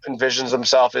everyone envisions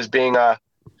themselves as being a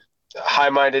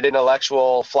high-minded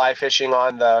intellectual fly fishing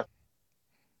on a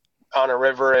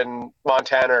river in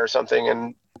Montana or something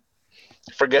and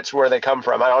forgets where they come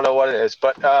from. I don't know what it is,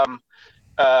 but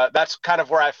that's kind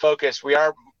of where I focus. We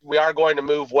are going to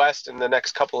move west in the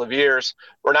next couple of years.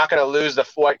 We're not going to lose the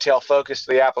whitetail focus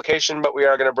to the application, but we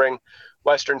are going to bring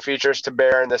Western features to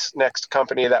bear, and this next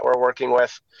company that we're working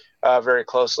with very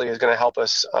closely is going to help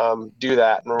us do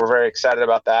that, and we're very excited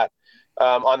about that.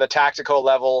 On the tactical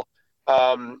level,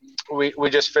 we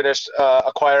just finished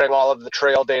acquiring all of the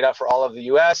trail data for all of the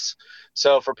U.S.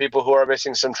 So for people who are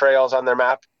missing some trails on their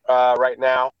map right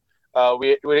now,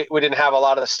 we didn't have a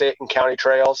lot of the state and county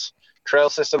trail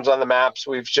systems on the maps.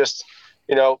 We've just,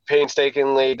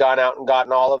 painstakingly gone out and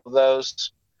gotten all of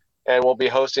those, and we'll be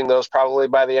hosting those probably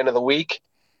by the end of the week.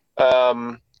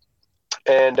 Blue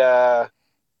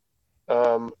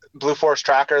Force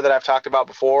Tracker that I've talked about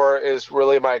before is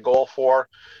really my goal for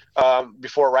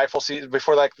before rifle season,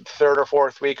 before like the third or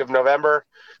fourth week of November,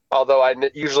 although I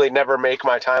usually never make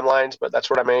my timelines, but that's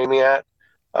what I'm aiming at,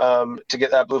 to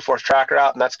get that Blue Force Tracker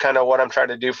out. And that's kind of what I'm trying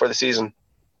to do for the season.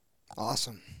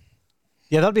 Awesome.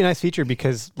 Yeah, that'd be a nice feature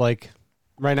because like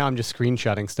right now I'm just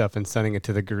screenshotting stuff and sending it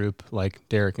to the group, like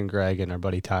Derek and Greg and our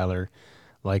buddy Tyler.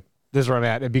 Like, this is where I'm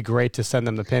at. It'd be great to send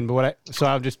them the pin, but so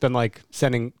I've just been like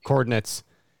sending coordinates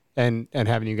and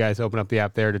having you guys open up the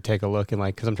app there to take a look, and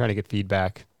like, cause I'm trying to get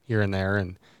feedback here and there.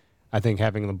 And I think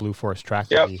having the Blue Force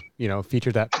Tracker,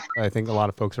 feature that I think a lot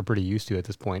of folks are pretty used to at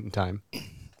this point in time.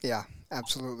 Yeah,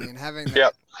 absolutely. And having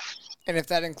that, and if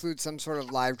that includes some sort of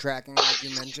live tracking, like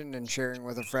you mentioned, and sharing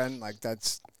with a friend, like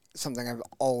that's something I've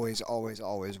always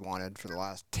wanted for the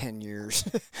last 10 years.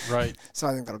 Right. So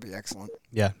I think that'll be excellent.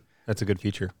 Yeah, that's a good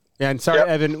feature. Yeah, and sorry,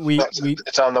 Evan,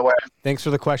 it's on the way. Thanks for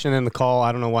the question and the call.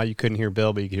 I don't know why you couldn't hear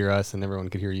Bill, but you could hear us, and everyone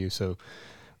could hear you. So,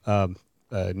 a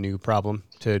new problem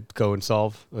to go and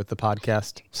solve with the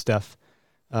podcast stuff.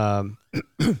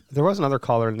 There was another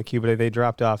caller in the queue, but they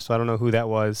dropped off, so I don't know who that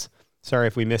was. Sorry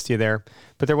if we missed you there.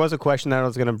 But there was a question that I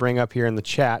was going to bring up here in the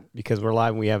chat because we're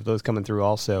live and we have those coming through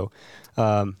also.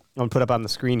 I'm going to put up on the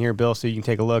screen here, Bill, so you can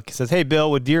take a look. It says, hey,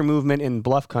 Bill, with deer movement in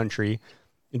bluff country,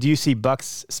 do you see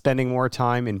bucks spending more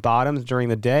time in bottoms during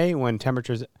the day when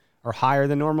temperatures are higher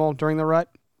than normal during the rut?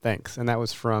 Thanks. And that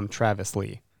was from Travis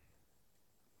Lee.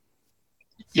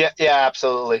 Yeah,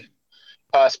 absolutely.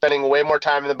 Spending way more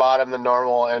time in the bottom than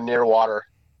normal and near water.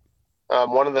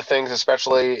 One of the things,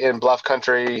 especially in bluff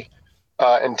country,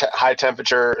 in high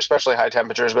temperature, especially high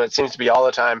temperatures, but it seems to be all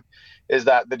the time, is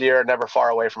that the deer are never far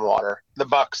away from water. The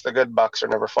good bucks are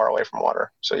never far away from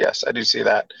water. So yes, I do see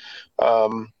that.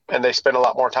 And they spend a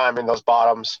lot more time in those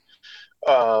bottoms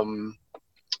than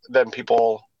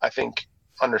people, I think,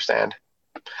 understand.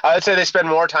 I would say they spend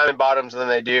more time in bottoms than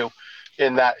they do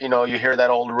in that, you hear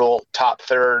that old rule, top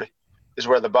third is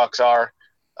where the bucks are.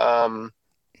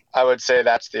 I would say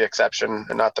that's the exception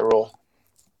and not the rule.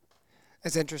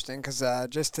 It's interesting because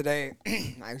just today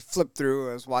I flipped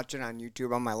through. I was watching on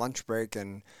YouTube on my lunch break,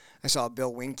 and I saw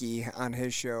Bill Winke on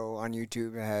his show on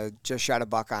YouTube had just shot a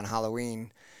buck on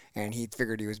Halloween, and he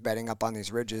figured he was bedding up on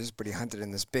these ridges, but he hunted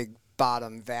in this big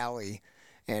bottom valley,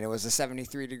 and it was a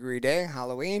 73-degree day,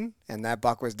 Halloween, and that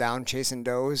buck was down chasing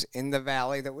does in the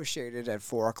valley that was shaded at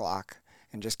 4 o'clock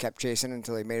and just kept chasing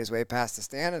until he made his way past the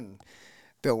stand, and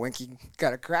Bill Winke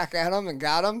got a crack at him and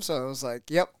got him, so it was like,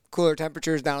 yep, cooler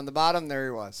temperatures down on the bottom, there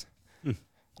he was.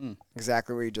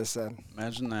 Exactly what you just said.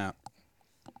 Imagine that.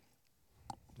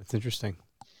 That's interesting.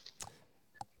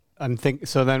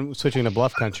 So then switching to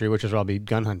bluff country, which is where I'll be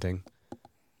gun hunting.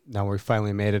 Now we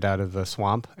finally made it out of the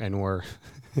swamp and we're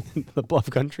in the bluff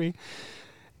country.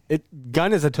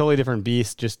 gun is a totally different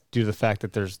beast just due to the fact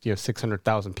that there's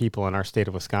 600,000 people in our state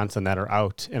of Wisconsin that are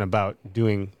out and about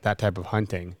doing that type of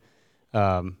hunting.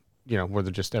 Where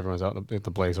they're just everyone's out in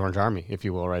the Blaze Orange Army, if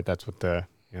you will, right? That's what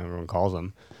everyone calls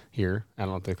them here. I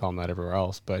don't know if they call them that everywhere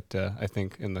else, but I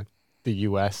think in the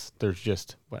U.S.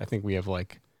 there's I think we have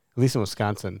at least in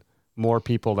Wisconsin, more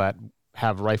people that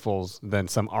have rifles than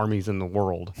some armies in the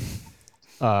world.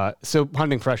 So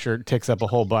hunting pressure takes up a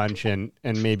whole bunch, and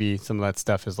maybe some of that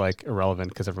stuff is irrelevant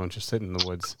because everyone's just sitting in the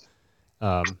woods.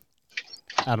 I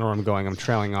don't know where I'm going. I'm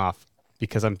trailing off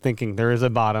because I'm thinking there is a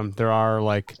bottom. There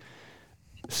are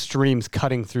streams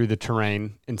cutting through the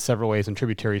terrain in several ways and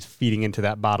tributaries feeding into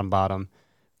that bottom.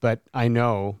 But I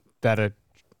know that a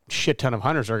shit ton of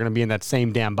hunters are going to be in that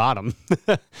same damn bottom.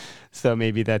 So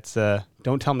maybe that's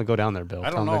don't tell them to go down there, Bill. I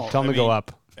don't know. Tell them to go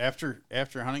up. After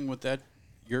hunting with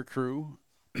your crew,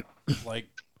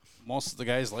 most of the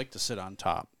guys like to sit on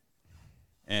top.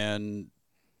 And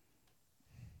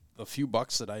the few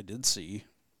bucks that I did see,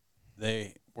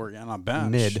 they were on a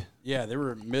bench. Mid. Yeah, they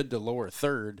were mid to lower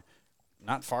third,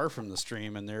 not far from the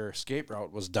stream, and their escape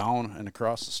route was down and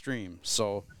across the stream.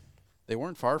 So they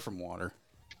weren't far from water.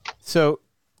 So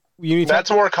that's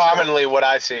more commonly what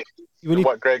I see.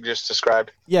 What Greg just described.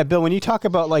 Yeah, Bill, when you talk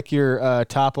about your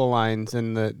topo lines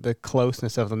and the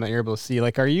closeness of them that you're able to see,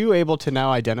 are you able to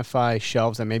now identify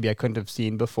shelves that maybe I couldn't have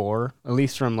seen before, at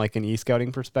least from an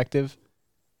e-scouting perspective?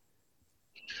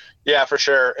 Yeah, for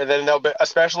sure. And then they'll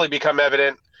especially become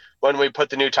evident when we put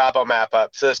the new topo map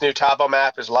up. So this new topo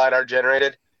map is LiDAR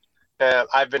generated.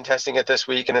 I've been testing it this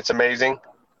week, and it's amazing.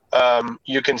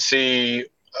 You can see,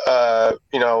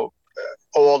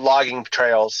 old logging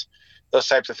trails. Those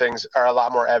types of things are a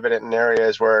lot more evident in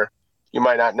areas where you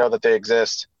might not know that they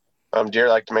exist. Deer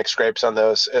like to make scrapes on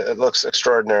those. It looks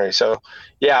extraordinary. So,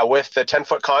 yeah, with the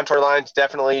 10-foot contour lines,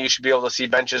 definitely you should be able to see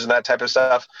benches and that type of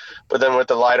stuff. But then with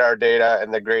the LiDAR data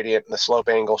and the gradient and the slope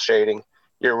angle shading,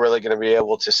 you're really going to be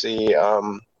able to see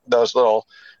those little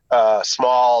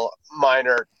small,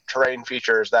 minor terrain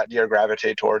features that deer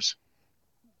gravitate towards.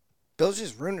 Bill's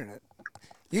just ruining it.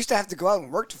 You used to have to go out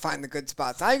and work to find the good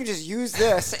spots. Now you can just use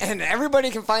this, and everybody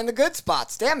can find the good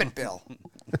spots. Damn it, Bill.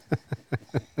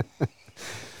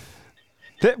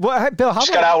 Bill, how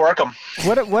just got to outwork them.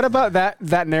 What about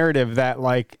that narrative that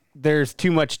there's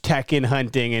too much tech in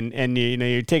hunting and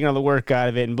you're taking all the work out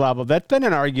of it and blah blah? That's been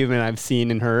an argument I've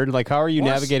seen and heard. How are you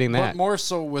navigating that? But more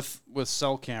so with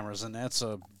cell cameras, and that's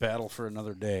a battle for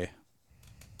another day.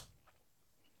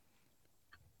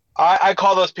 I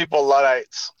call those people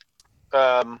Luddites.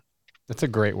 That's a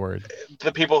great word.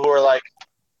 The people who are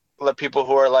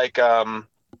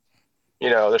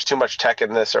there's too much tech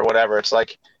in this or whatever. It's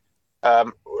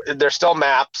there's still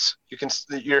maps.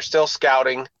 You're still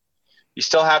scouting. You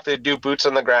still have to do boots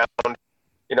on the ground.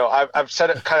 I've said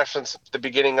it kind of since the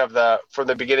beginning of the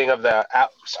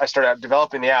app. I started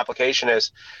developing the application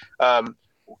is,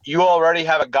 you already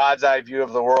have a God's eye view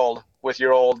of the world with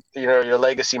your old, your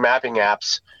legacy mapping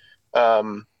apps.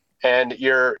 And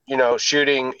you're,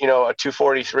 shooting, a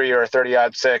 243 or a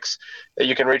 30-06 that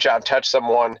you can reach out and touch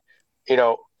someone.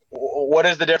 What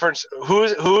is the difference?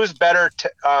 Who's better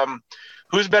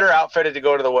outfitted to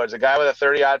go to the woods? A guy with a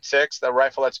 30-06, the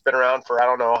rifle that's been around for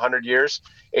 100 years,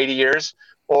 80 years,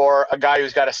 or a guy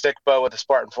who's got a stick bow with a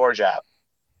Spartan Forge app?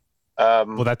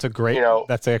 Well, that's a great.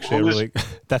 That's actually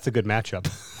that's a good matchup.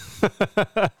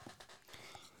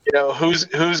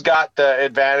 Who's got the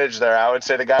advantage there? I would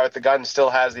say the guy with the gun still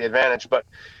has the advantage, but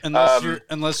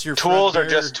unless you're tools are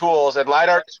just tools, and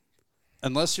LiDAR.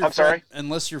 Unless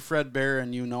you're Fred Bear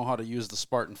and you know how to use the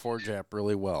Spartan Forge app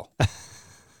really well.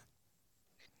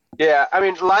 Yeah,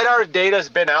 LiDAR data's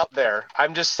been out there.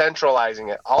 I'm just centralizing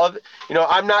it.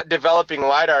 I'm not developing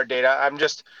LiDAR data. I'm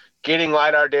just getting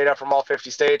LiDAR data from all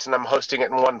 50 states, and I'm hosting it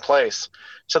in one place.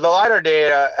 So the LiDAR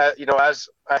data, as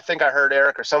I think I heard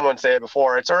Eric or someone say it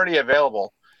before, it's already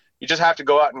available. You just have to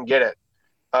go out and get it.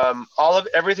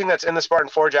 Everything that's in the Spartan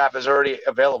Forge app is already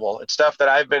available. It's stuff that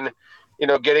I've been,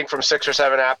 getting from 6 or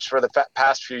 7 apps for the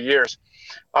past few years.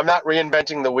 I'm not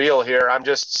reinventing the wheel here. I'm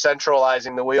just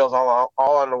centralizing the wheels all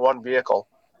on one vehicle.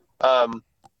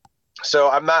 So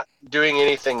I'm not doing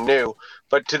anything new.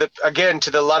 But to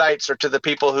the Luddites or to the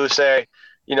people who say,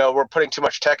 we're putting too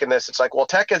much tech in this, it's well,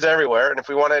 tech is everywhere, and if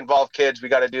we want to involve kids, we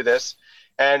got to do this.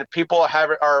 And people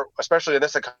are, especially in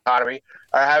this economy,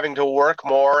 are having to work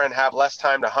more and have less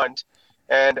time to hunt.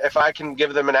 And if I can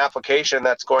give them an application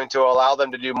that's going to allow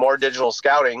them to do more digital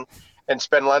scouting and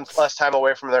spend less time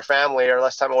away from their family or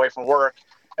less time away from work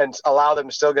and allow them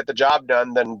to still get the job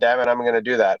done, then damn it, I'm going to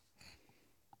do that.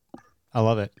 I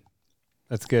love it.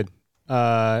 That's good.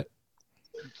 And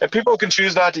people can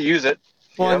choose not to use it.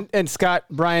 Well, and Scott,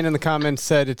 Brian in the comments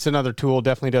said it's another tool,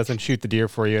 definitely doesn't shoot the deer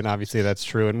for you, and obviously that's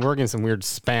true. And we're getting some weird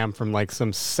spam from like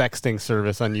some sexting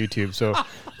service on YouTube. So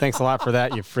thanks a lot for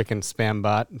that, you freaking spam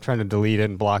bot. I'm trying to delete it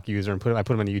and block user and I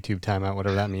put him in a YouTube timeout,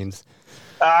 whatever that means.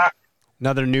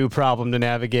 Another new problem to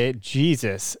navigate.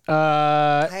 Jesus.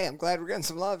 Hey, I'm glad we're getting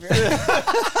some love here.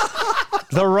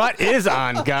 The rut is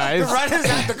on, guys. The rut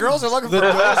is on. The girls are looking for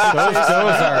Those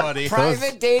are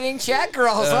private dating chat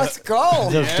girls. Let's go.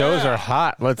 Those does are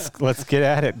hot. Let's get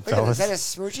at it, Wait, fellas. is that a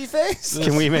smoochy face?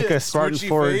 Can we make a Spartan Smoochy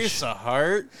Forge? face, a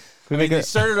heart. We I mean, make they a-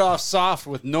 started off soft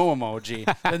with no emoji,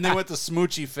 then they went to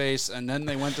smoochy face, and then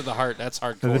they went to the heart. That's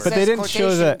hardcore. But they didn't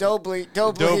show that. Doe bleed,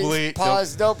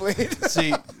 pause, doe bleed.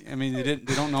 See, I mean, they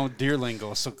don't know deer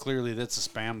lingo, so clearly that's a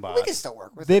spam bot. We can still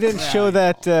work with They it. didn't show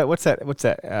that. What's that?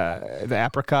 The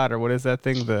apricot or what is that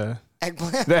thing? The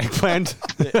Eggplant. eggplant.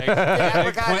 The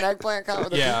apricot and eggplant come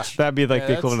with a Yeah. peach. That'd be like Yeah,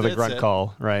 the equivalent of the that's grunt it.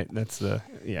 call, right? That's the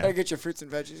Gotta get your fruits and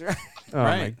veggies right. Oh my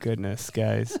Right. goodness,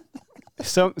 guys.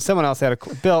 Someone else had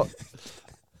Bill.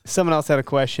 Someone else had a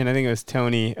question. I think it was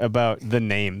Tony about the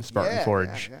name Spartan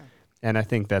Forge, Yeah. and I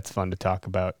think that's fun to talk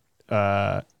about.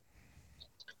 Talk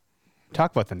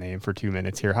about the name for 2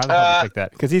 minutes here. How the hell did you pick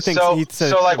that? Because he thinks he said.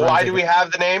 So like, why do we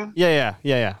have the name? Yeah.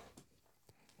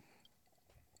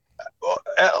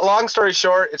 Long story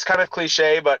short, it's kind of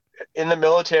cliche, but in the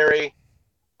military,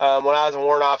 when I was a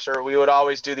warrant officer, we would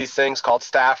always do these things called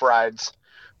staff rides,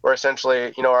 where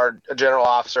essentially, our general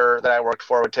officer that I worked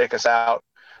for would take us out.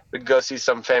 We'd go see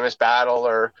some famous battle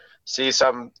or see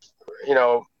some,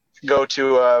 go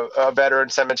to a veteran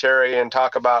cemetery and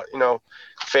talk about,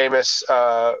 famous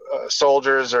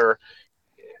soldiers or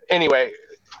anyway,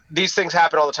 these things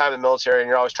happen all the time in the military and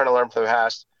you're always trying to learn from the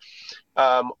past.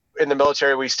 In the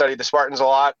military, we studied the Spartans a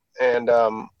lot. And,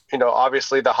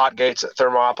 obviously the Hot Gates at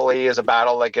Thermopylae is a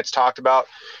battle that gets talked about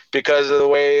because of the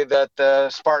way that the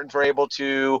Spartans were able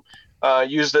to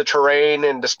use the terrain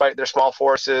and despite their small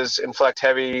forces, inflict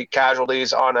heavy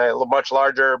casualties on a much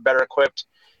larger, better equipped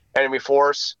enemy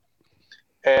force.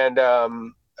 And,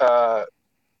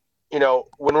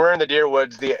 when we're in the deer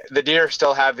woods, the deer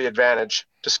still have the advantage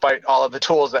despite all of the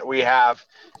tools that we have.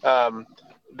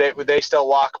 They still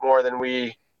walk more than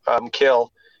we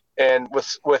kill. And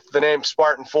with the name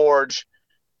Spartan Forge,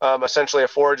 essentially a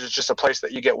forge is just a place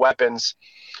that you get weapons.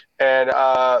 And,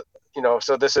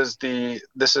 so this is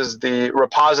the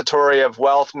repository of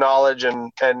wealth, knowledge,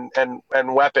 and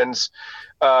weapons,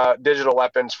 digital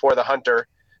weapons for the hunter.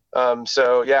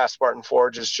 Spartan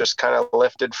Forge is just kind of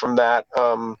lifted from that,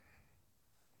 I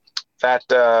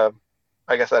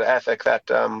guess that ethic, that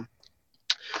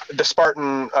the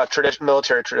Spartan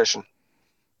military tradition.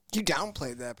 You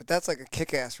downplayed that, but that's like a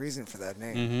kick-ass reason for that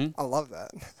name. I love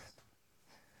that.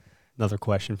 Another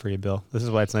question for you, Bill. This is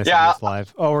why it's nice Yeah, to do this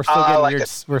live. Oh, we're still getting like weird.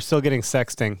 it. We're still getting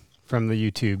sexting from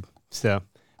the YouTube. So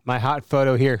my hot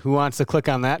photo here. Who wants to click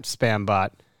on that spam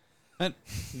bot?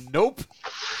 Nope.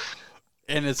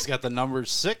 And it's got the numbers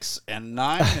 6 and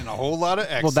 9 and a whole lot of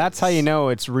X's. Well, that's how you know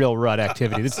it's real rut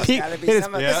activity. It's peak. Gotta be It is,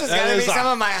 some of, yeah, this is that gotta be is a- some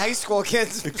of my high school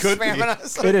kids could be. spamming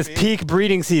us. it is peak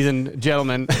breeding season,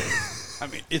 gentlemen. I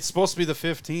mean, it's supposed to be the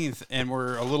 15th, and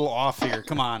we're a little off here.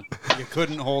 Come on. You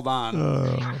couldn't hold on.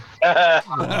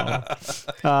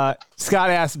 Scott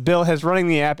asked, Bill, has running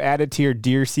the app added to your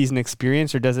deer season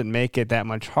experience, or does it make it that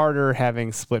much harder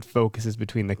having split focuses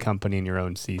between the company and your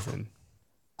own season?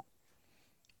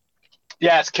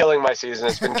 Yeah, it's killing my season.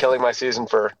 It's been killing my season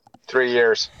for 3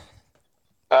 years.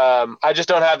 I just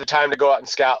don't have the time to go out and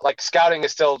scout. Like, scouting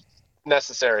is still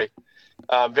necessary,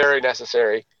 very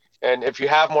necessary. And if you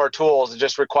have more tools, it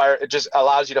just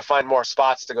allows you to find more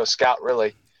spots to go scout,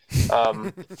 really.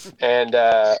 And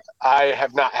I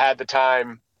have not had the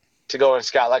time to go and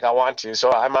scout like I want to.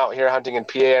 So I'm out here hunting in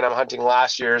PA, and I'm hunting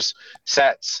last year's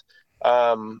sets.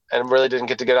 And really didn't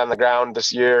get to get on the ground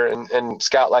this year and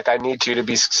scout like I need to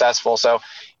be successful. So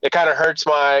it kind of hurts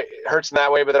in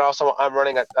that way, but then also I'm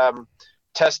running a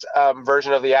test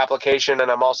version of the application,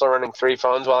 and I'm also running 3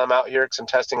 phones while I'm out here because I'm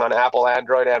testing on Apple,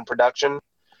 Android, and production.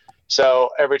 So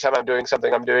every time I'm doing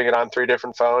something, I'm doing it on 3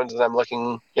 different phones, and I'm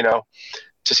looking,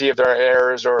 to see if there are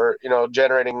errors or,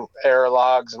 generating error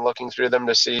logs and looking through them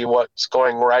to see what's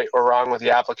going right or wrong with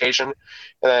the application.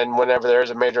 And then whenever there's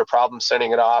a major problem,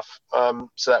 sending it off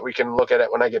so that we can look at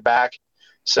it when I get back.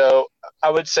 So I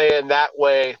would say in that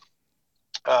way,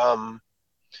 I'm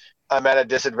at a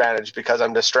disadvantage because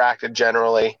I'm distracted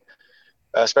generally,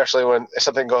 especially when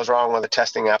something goes wrong with a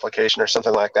testing application or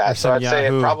something like that. So I'd say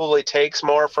it probably takes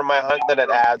more from my hunt than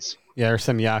it adds. Yeah, or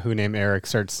some Yahoo named Eric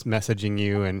starts messaging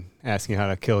you and asking how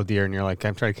to kill a deer, and you're like,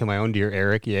 I'm trying to kill my own deer,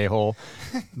 Eric, you a-hole.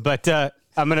 But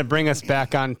I'm going to bring us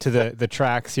back onto the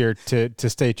tracks here to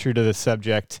stay true to the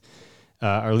subject, or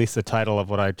at least the title of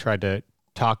what I tried to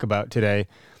talk about today.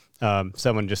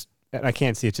 Someone just, I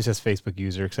can't see, it just says Facebook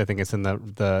user because I think it's in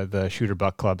the Shooter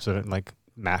Buck Club, so it like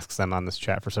masks them on this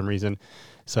chat for some reason.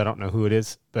 So I don't know who it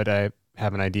is, but I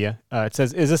have an idea. It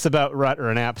says, is this about rut or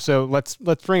an app? So let's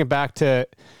bring it back to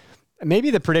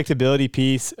maybe the predictability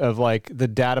piece of like the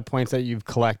data points that you've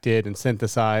collected and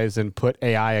synthesized and put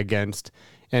AI against.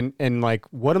 And like,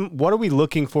 what are we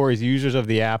looking for as users of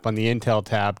the app on the Intel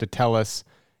tab to tell us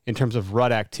in terms of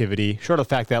rut activity, short of the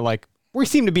fact that like we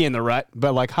seem to be in the rut,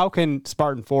 but like how can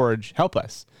Spartan Forge help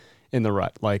us in the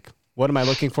rut? Like, what am I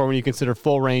looking for when you consider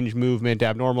full range movement,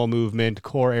 abnormal movement,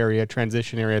 core area,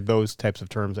 transition area, those types of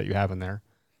terms that you have in there?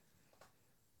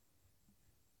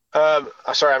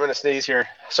 Sorry, I'm going to sneeze here.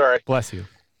 Sorry. Bless you.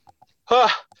 Huh.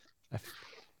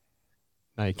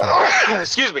 No, you can't.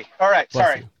 Excuse me. All right. Bless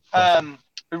Sorry.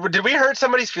 you. Did we hurt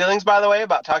somebody's feelings, by the way,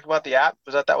 about talking about the app?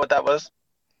 Was that what that was?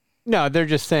 No, they're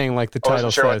just saying like the I wasn't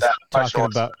title sure what says that question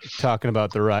was. talking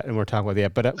about the rut, and we're talking about the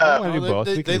app. But I want to do both.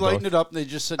 We can They do both. lightened it up and they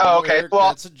just said, Oh, "No, okay. Eric, Well-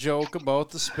 that's a joke about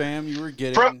the spam you were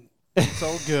getting. It's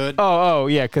all good. Oh,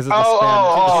 yeah, because of the Oh,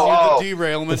 spam, Continue the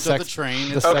derailment The of the sex- train.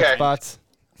 the It's sex Okay. bots.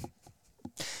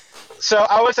 So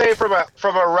I would say from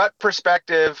a rut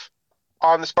perspective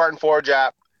on the Spartan Forge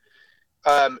app,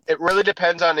 it really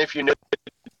depends on if you know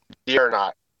deer or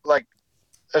not. Like,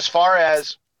 as far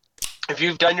as if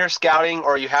you've done your scouting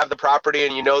or you have the property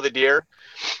and you know the deer,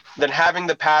 then having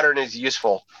the pattern is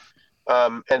useful.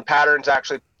 And patterns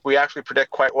we actually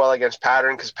predict quite well against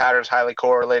pattern because pattern is highly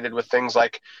correlated with things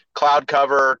like cloud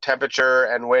cover, temperature,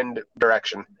 and wind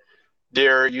direction.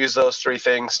 Deer use those three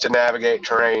things to navigate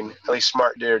terrain. At least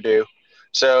smart deer do.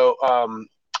 So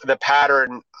the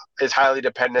pattern is highly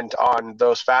dependent on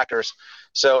those factors.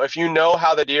 So if you know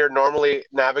how the deer normally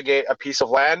navigate a piece of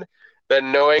land,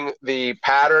 then knowing the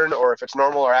pattern or if it's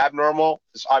normal or abnormal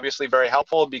is obviously very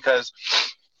helpful, because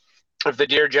if the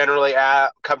deer generally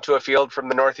come to a field from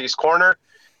the northeast corner,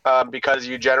 because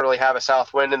you generally have a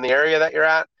south wind in the area that you're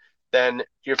at, then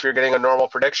if you're getting a normal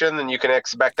prediction, then you can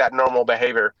expect that normal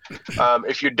behavior.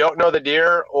 If you don't know the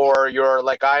deer, or you're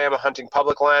like I am hunting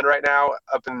public land right now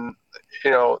up in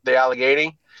the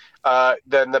Allegheny,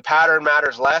 then the pattern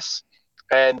matters less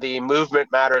and the movement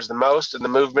matters the most. And the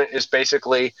movement is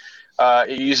basically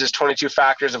it uses 22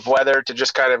 factors of weather to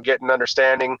just kind of get an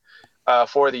understanding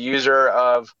for the user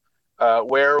of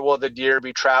where will the deer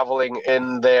be traveling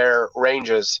in their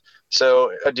ranges.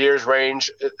 So a deer's range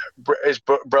is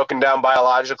broken down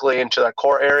biologically into their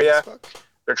core area,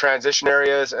 their transition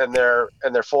areas, and their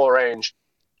full range.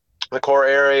 The core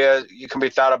area you can be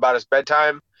thought about as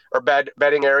bedtime or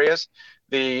bedding areas.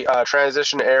 The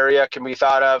transition area can be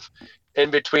thought of in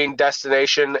between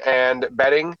destination and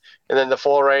bedding, and then the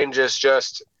full range is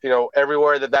just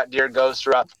everywhere that deer goes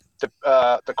throughout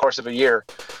the course of a year.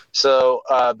 So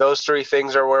those three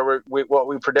things are where what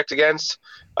we predict against.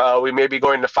 We may be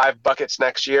going to 5 buckets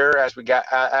next year as we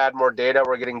add more data.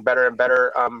 We're getting better and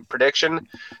better prediction,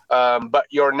 but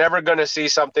you're never going to see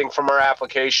something from our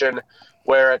application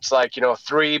where it's like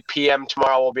 3 p.m.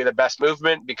 tomorrow will be the best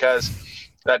movement, because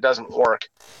that doesn't work.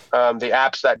 The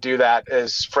apps that do that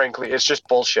is frankly it's just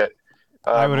bullshit.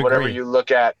 I would whenever agree. you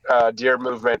look at deer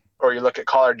movement or you look at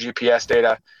caller GPS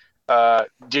data,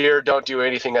 deer don't do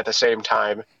anything at the same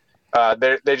time.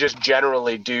 They just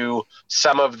generally do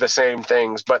some of the same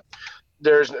things, but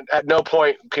there's at no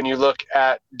point can you look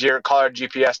at deer caller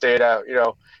GPS data,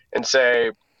 and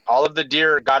say all of the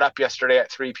deer got up yesterday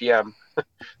at 3 p.m.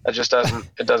 That just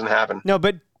doesn't happen. No,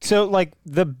 but so like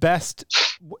the best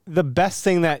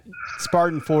thing that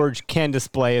Spartan Forge can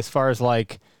display as far as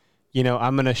like,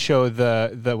 I'm going to show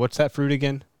the what's that fruit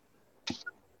again?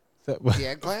 The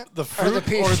eggplant? The Or fruit the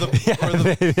peach?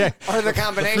 Or the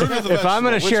combination? If I'm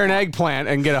going to share an eggplant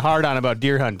and get a hard on about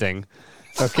deer hunting,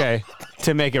 okay,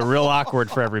 to make it real awkward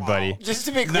for everybody. Just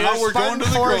to be clear, Now we're Spartan going to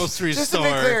the Forge- grocery Just store.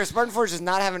 to be clear, Spartan Forge does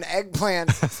not have an eggplant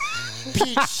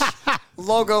peach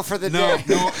logo for the day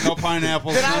No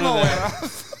pineapples. that I'm none of aware that.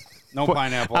 of. No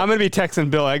pineapple. I'm going to be texting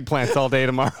Bill eggplants all day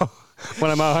tomorrow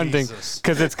when I'm out hunting, Jesus.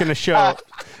 because it's going to show.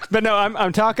 But no,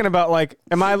 I'm talking about like,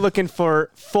 am I looking for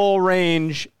full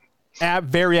range,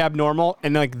 very abnormal,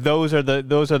 and like those are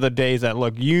the days that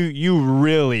look you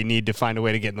really need to find a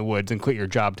way to get in the woods and quit your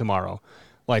job tomorrow.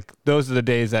 Like those are the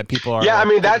days that people are. Yeah, I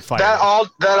mean getting that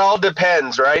all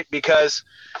depends, right? Because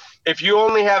if you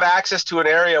only have access to an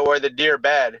area where the deer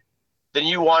bed, then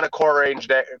you want a core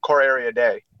area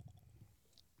day.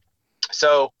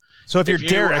 So So if you're you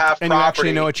Derek have and you actually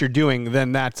property- know what you're doing,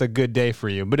 then that's a good day for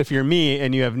you. But if you're me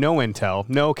and you have no intel,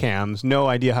 no cams, no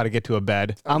idea how to get to a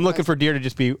bed, I'm looking for deer to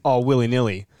just be all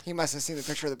willy-nilly. He must have seen the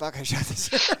picture of the buck I shot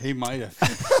this year. He might have.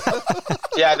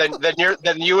 Yeah,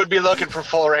 then you would be looking for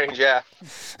full range. Yeah.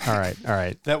 All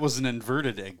right. That was an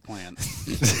inverted eggplant.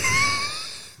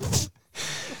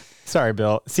 Sorry,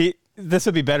 Bill. See, this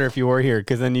would be better if you were here,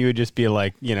 because then you would just be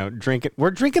like, drinking.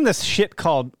 We're drinking this shit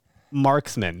called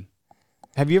Marksman.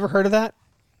 Have you ever heard of that?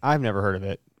 I've never heard of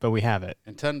it, but we have it.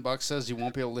 And $10 says you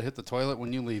won't be able to hit the toilet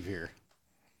when you leave here.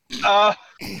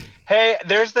 Hey,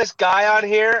 there's this guy on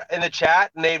here in the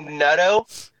chat named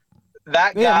Nutto.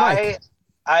 That Yeah, guy, Mike.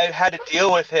 I had to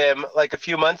deal with him like a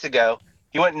few months ago.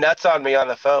 He went nuts on me on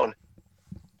the phone.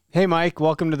 Hey, Mike,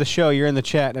 welcome to the show. You're in the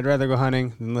chat, and I'd rather go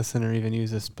hunting than listen or even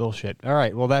use this bullshit. All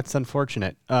right, well, that's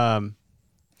unfortunate. Well,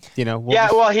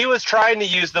 he was trying to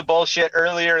use the bullshit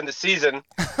earlier in the season,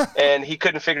 and he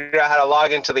couldn't figure out how to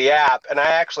log into the app. And I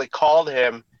actually called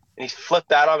him, and he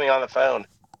flipped out on me on the phone.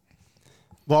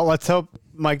 Well, let's hope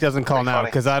Mike doesn't call Pretty now, funny.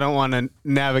 because I don't want to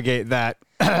navigate that.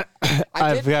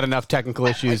 I've got enough technical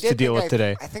issues to deal with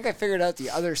today. I think I figured out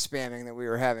the other spamming that we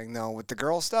were having, though, with the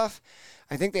girl stuff.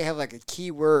 I think they have like a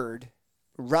keyword,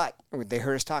 rut. They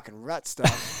heard us talking rut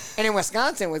stuff. And in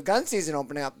Wisconsin, with gun season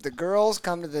opening up, the girls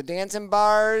come to the dancing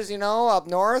bars, up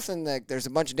north, and there's a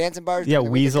bunch of dancing bars. Yeah, doing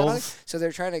everything kind of weasels. thing. So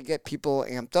they're trying to get people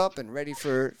amped up and ready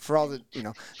for all the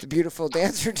the beautiful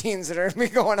dance routines that are going to be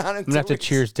going on. I'm going to have to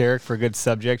cheers Derek for a good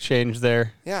subject change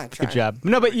there. Yeah, Good job.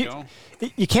 No, but go.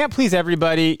 you can't please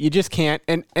everybody. You just can't.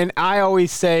 And I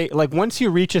always say, like, once you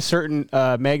reach a certain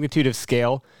magnitude of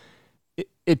scale,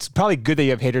 it's probably good that you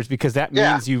have haters, because that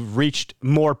means you've reached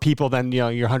more people than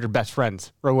your 100 best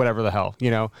friends or whatever the hell,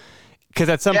 because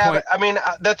at some point. But, I mean,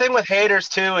 the thing with haters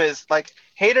too is like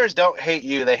haters don't hate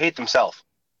you; they hate themselves.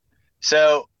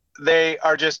 So they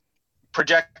are just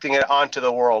projecting it onto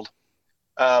the world.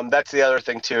 That's the other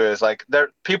thing too, is like there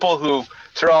people who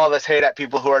throw all this hate at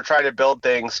people who are trying to build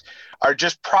things are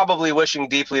just probably wishing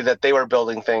deeply that they were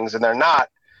building things and they're not.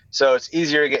 So it's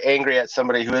easier to get angry at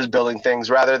somebody who is building things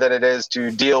rather than it is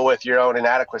to deal with your own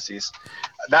inadequacies.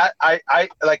 That I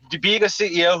like being a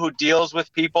CEO who deals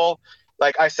with people.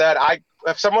 Like I said,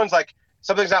 if someone's like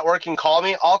something's not working, call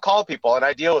me. I'll call people and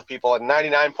I deal with people. And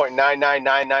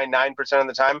 99.99999% of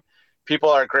the time, people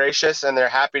are gracious and they're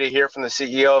happy to hear from the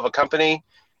CEO of a company.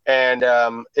 And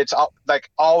it's like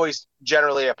always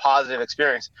generally a positive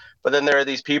experience. But then there are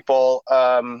these people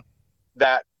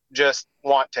that just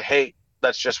want to hate.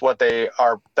 That's just what they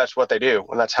are. That's what they do,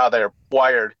 and that's how they're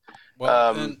wired.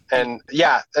 Well, and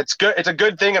yeah, it's good. It's a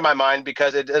good thing in my mind,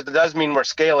 because it does mean we're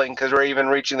scaling, because we're even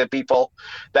reaching the people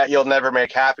that you'll never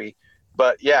make happy.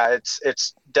 But yeah,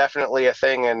 it's definitely a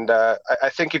thing. And I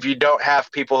think if you don't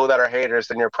have people that are haters,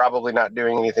 then you're probably not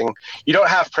doing anything. You don't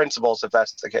have principles if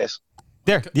that's the case.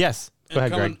 There, yes. Go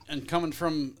ahead, Greg. And coming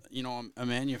from a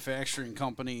manufacturing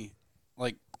company,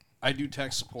 like I do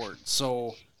tech support,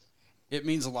 so it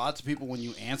means a lot to people when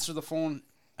you answer the phone,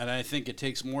 and I think it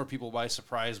takes more people by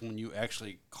surprise when you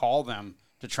actually call them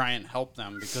to try and help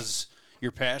them, because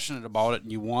you're passionate about it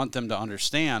and you want them to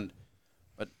understand,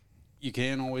 but you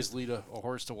can't always lead a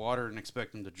horse to water and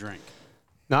expect them to drink.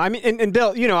 No, I mean, and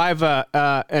Bill, I have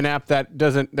an app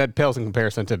that pales in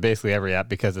comparison to basically every app,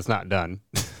 because it's not done.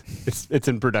 it's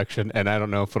in production, and I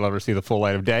don't know if it'll ever see the full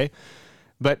light of day.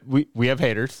 But we have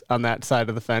haters on that side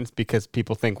of the fence, because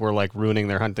people think we're like ruining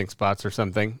their hunting spots or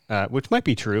something, which might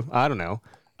be true. I don't know.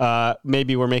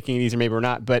 Maybe we're making it easier, maybe we're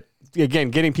not. But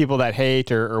again, getting people that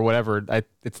hate or whatever,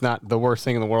 it's not the worst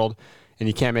thing in the world, and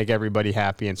you can't make everybody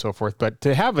happy and so forth. But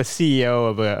to have a CEO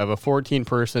of a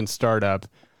 14-person startup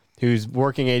who's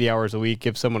working 80 hours a week,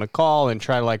 give someone a call and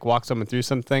try to like walk someone through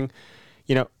something,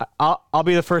 I'll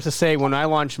be the first to say, when I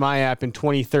launched my app in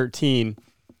 2013,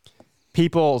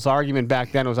 people's argument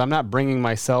back then was, I'm not bringing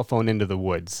my cell phone into the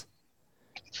woods.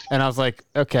 And I was like,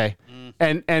 okay.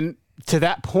 And to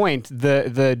that point,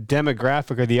 the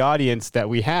demographic or the audience that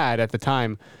we had at the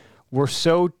time were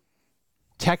so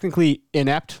technically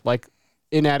inept, like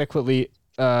inadequately,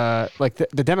 like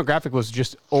the demographic was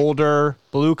just older,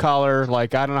 blue collar,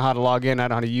 like, I don't know how to log in, I don't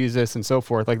know how to use this and so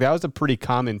forth. Like, that was a pretty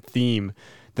common theme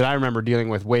that I remember dealing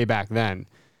with way back then.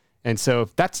 And so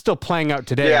if that's still playing out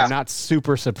today, I'm not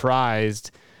super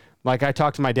surprised. Like, I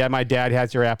talked to my dad. My dad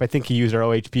has your app. I think he used our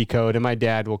OHP code, and my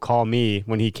dad will call me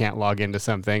when he can't log into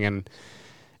something. And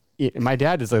my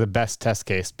dad is like the best test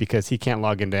case, because he can't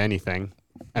log into anything.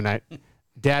 And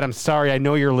Dad, I'm sorry. I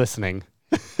know you're listening.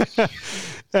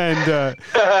 And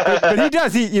but he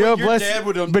does.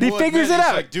 But he figures it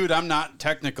out. Like, dude, I'm not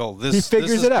technical. He figures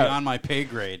this is it out beyond my pay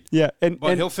grade. Yeah,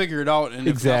 but he'll figure it out. And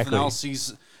exactly. if nothing else,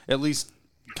 at least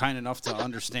kind enough to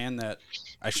understand that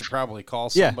I should probably call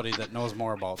somebody that knows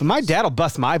more about this. My dad will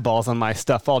bust my balls on my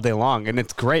stuff all day long, and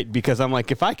it's great because I'm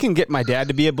like, if I can get my dad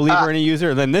to be a believer and a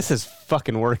user, then this is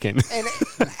fucking working. And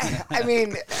I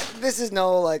mean, this is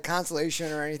no like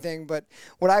consolation or anything, but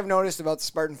what I've noticed about the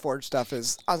Spartan Forge stuff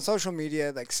is on social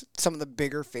media, like some of the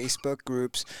bigger Facebook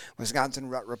groups, Wisconsin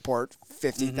Rut Report,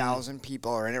 50,000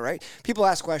 people are in it, right? People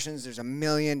ask questions. There's a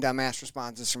million dumbass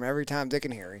responses from every Tom, Dick,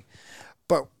 and Harry.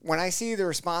 But when I see the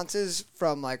responses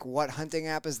from like what hunting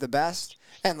app is the best,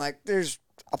 and like there's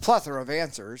a plethora of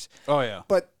answers. Oh yeah.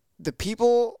 But the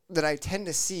people that I tend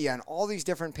to see on all these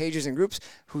different pages and groups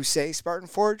who say Spartan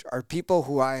Forge are people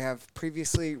who I have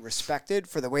previously respected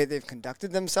for the way they've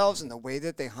conducted themselves and the way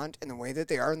that they hunt and the way that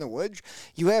they are in the woods.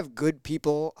 You have good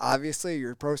people, obviously,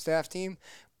 your pro staff team,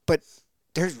 but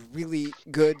there's really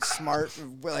good, smart,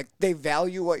 like they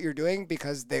value what you're doing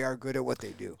because they are good at what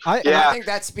they do. I think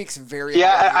that speaks very.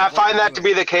 Yeah, I find that to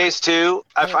be the case too.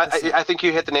 I think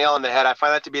you hit the nail on the head. I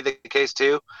find that to be the case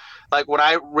too. Like when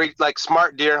I read like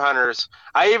smart deer hunters,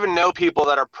 I even know people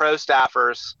that are pro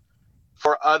staffers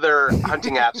for other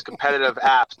hunting apps, competitive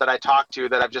apps that I talk to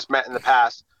that I've just met in the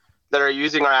past that are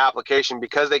using our application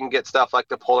because they can get stuff like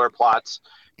the polar plots,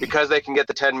 because they can get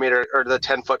the 10 meter or the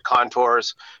 10-foot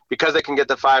contours, because they can get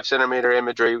the 5 centimeter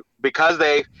imagery, because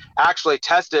they actually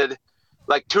tested,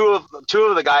 like two of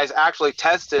the guys actually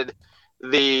tested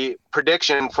the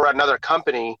prediction for another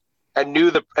company and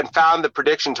found the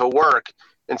prediction to work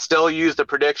and still use the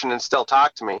prediction and still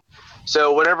talk to me.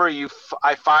 So whenever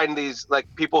I find these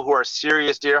like people who are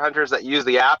serious deer hunters that use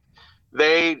the app,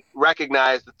 they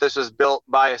recognize that this was built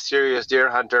by a serious deer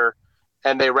hunter,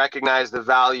 and they recognize the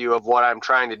value of what I'm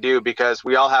trying to do because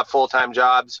we all have full-time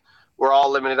jobs. We're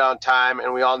all limited on time,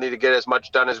 and we all need to get as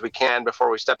much done as we can before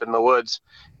we step in the woods.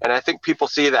 And I think people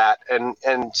see that. And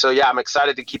so, yeah, I'm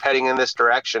excited to keep heading in this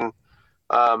direction.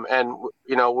 And,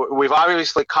 you know, we've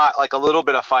obviously caught like a little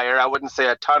bit of fire. I wouldn't say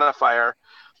a ton of fire,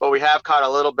 but we have caught a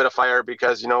little bit of fire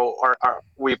because, you know,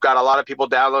 we've got a lot of people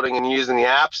downloading and using the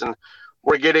apps, and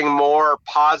we're getting more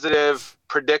positive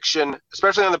prediction,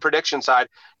 especially on the prediction side,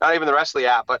 not even the rest of the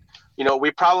app, but, you know, we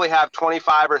probably have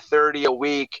 25 or 30 a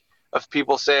week of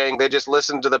people saying they just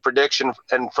listened to the prediction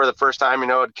and for the first time, you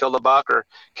know, had killed a buck or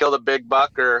killed a big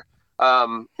buck or,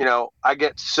 you know, I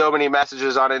get so many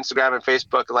messages on Instagram and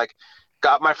Facebook, like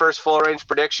got my first full range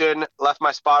prediction, left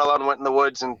my spot alone, went in the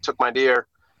woods and took my deer.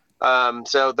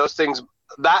 So those things,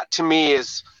 that to me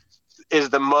is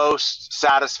the most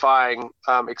satisfying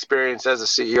experience as a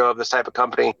CEO of this type of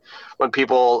company when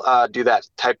people do that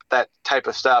type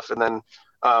of stuff, and then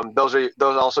those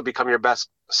also become your best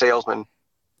salesmen.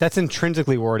 That's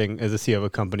intrinsically rewarding as a CEO of a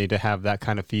company to have that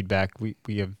kind of feedback. We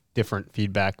have different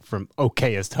feedback from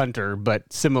Okayest Hunter, but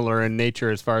similar in nature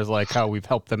as far as like how we've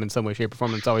helped them in some way, shape, or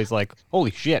form. It's always like,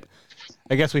 holy shit,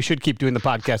 I guess we should keep doing the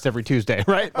podcast every Tuesday,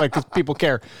 right? Like, 'cause people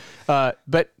care.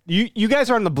 But you guys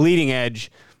are on the bleeding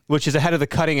edge, which is ahead of the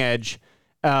cutting edge.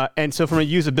 And so from a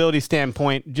usability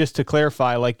standpoint, just to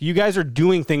clarify, like you guys are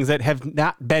doing things that have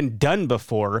not been done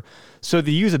before. So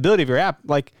the usability of your app,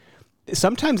 like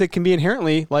sometimes it can be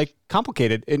inherently like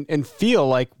complicated and feel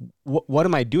like, what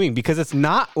am I doing? Because it's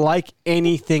not like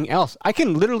anything else. I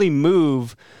can literally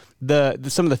move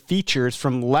some of the features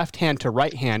from left hand to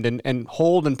right hand and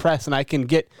hold and press, and I can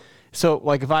get, so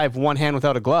like if I have one hand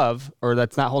without a glove or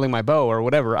that's not holding my bow or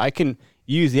whatever, I can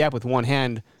use the app with one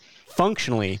hand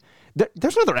functionally.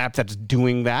 There's another app that's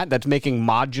doing that's making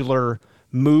modular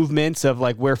movements of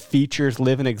like where features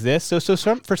live and exist. So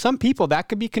for some people that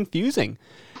could be confusing,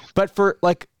 but for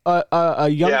like a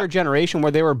younger generation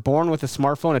where they were born with a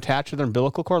smartphone attached to their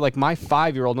umbilical cord, like my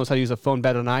 5-year-old knows how to use a phone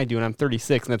better than I do, and I'm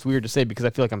 36, and that's weird to say because I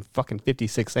feel like I'm fucking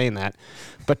 56 saying that.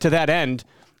 But to that end,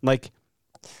 like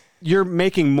you're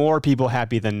making more people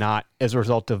happy than not as a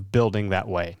result of building that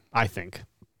way, I think.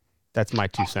 That's my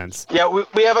 2 cents. Yeah,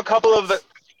 we have a couple of the.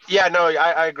 Yeah, no,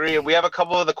 I agree. We have a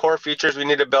couple of the core features we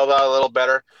need to build out a little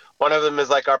better. One of them is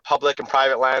like our public and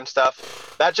private land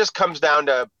stuff. That just comes down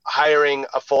to hiring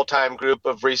a full-time group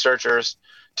of researchers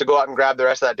to go out and grab the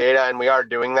rest of that data, and we are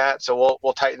doing that. So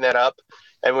we'll tighten that up.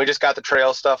 And we just got the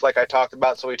trail stuff like I talked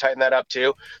about, so we tightened that up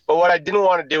too. But what I didn't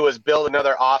want to do was build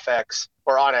another Onyx,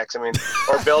 or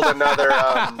build another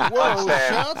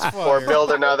Huntstand, or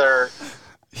build another.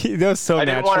 That was so natural. I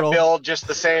didn't want to build just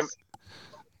the same.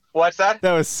 What's that?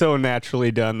 That was so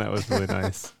naturally done. That was really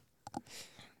nice.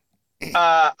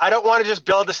 I don't want to just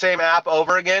build the same app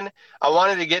over again. I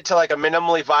wanted to get to like a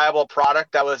minimally viable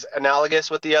product that was analogous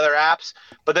with the other apps,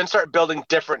 but then start building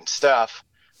different stuff.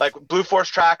 Like Blue Force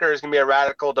Tracker is going to be a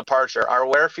radical departure. Our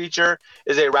wear feature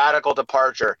is a radical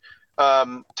departure.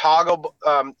 toggle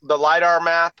the LiDAR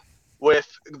map with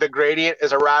the gradient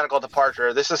is a radical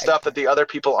departure. This is stuff that the other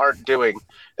people aren't doing.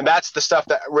 And that's the stuff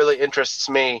that really interests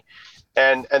me.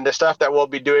 And the stuff that we'll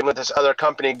be doing with this other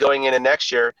company going into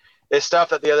next year is stuff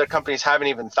that the other companies haven't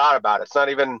even thought about. It's not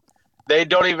even, they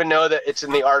don't even know that it's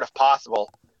in the art of possible.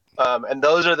 And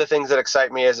those are the things that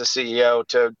excite me as a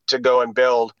CEO to go and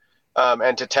build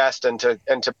and to test and to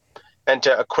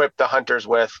equip the hunters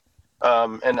with.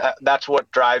 And that's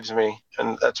what drives me.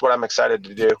 And that's what I'm excited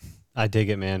to do. I dig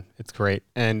it, man. It's great.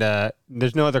 And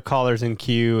there's no other callers in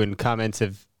queue, and comments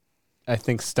have, I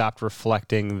think, stopped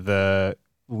reflecting the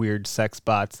weird sex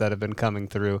bots that have been coming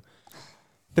through.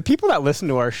 The people that listen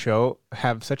to our show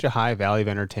have such a high value of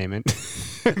entertainment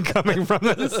coming from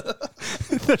this.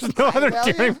 There's no other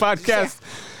gaming podcast.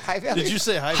 High value. Did you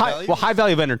say high value? Well, high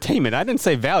value of entertainment. I didn't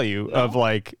say value of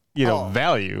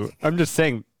value. I'm just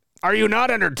saying, are you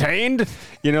not entertained?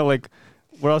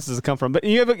 Where else does it come from? But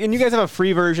you guys have a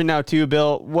free version now too,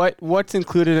 Bill. What's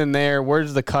included in there?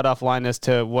 Where's the cutoff line as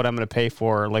to what I'm going to pay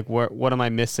for? Like, what am I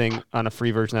missing on a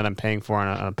free version that I'm paying for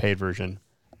on a paid version?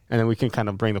 And then we can kind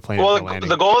of bring the plane into the landing.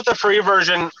 The goal with the free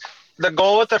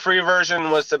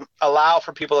version was to allow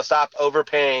for people to stop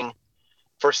overpaying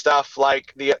for stuff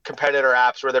like the competitor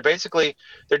apps, where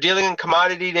they're dealing in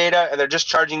commodity data and they're just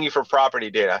charging you for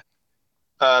property data.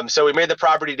 So we made the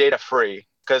property data free,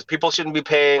 because people shouldn't be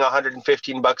paying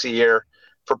 $115 a year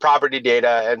for property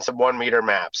data and some 1 meter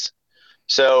maps.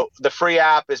 So the free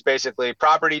app is basically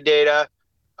property data,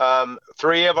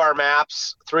 3 of our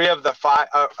maps, 3 of the 5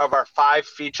 of our 5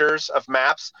 features of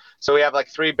maps. So we have like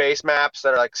 3 base maps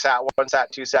that are like SAT 1,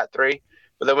 SAT 2, SAT 3.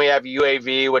 But then we have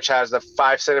UAV, which has the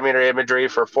 5 centimeter imagery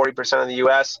for 40% of the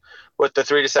US with the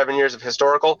 3 to 7 years of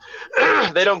historical.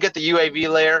 They don't get the UAV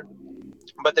layer,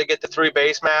 but they get the 3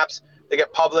 base maps. They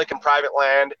get public and private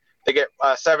land. They get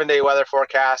 7-day weather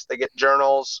forecast. They get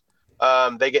journals.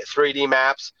 They get 3D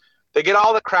maps. They get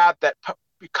all the crap that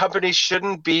companies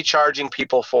shouldn't be charging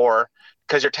people for,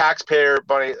 because your taxpayer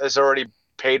money is already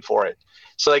paid for it.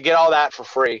 So they get all that for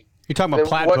free. You're talking about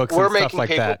plat books and stuff like that. We're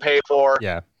making people pay for.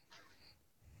 Yeah.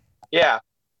 Yeah.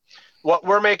 What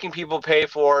we're making people pay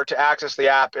for to access the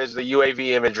app is the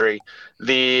UAV imagery,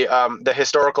 the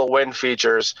historical wind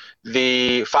features,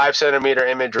 the 5 centimeter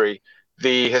imagery,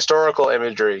 the historical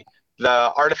imagery,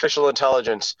 the artificial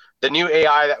intelligence, the new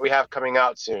AI that we have coming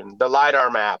out soon, the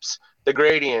LiDAR maps, the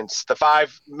gradients, we're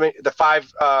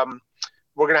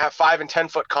going to have 5 and 10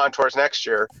 foot contours next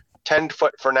year, 10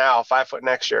 foot for now, 5 foot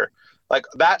next year. Like,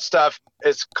 that stuff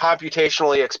is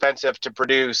computationally expensive to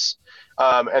produce.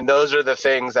 And those are the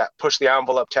things that push the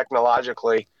envelope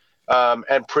technologically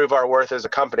and prove our worth as a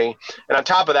company. And on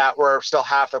top of that, we're still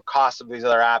half the cost of these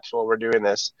other apps while we're doing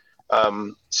this.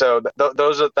 That's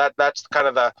kind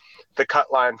of the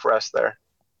cut line for us there.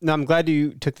 No, I'm glad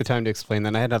you took the time to explain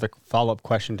that. I had another follow-up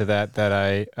question to that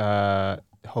I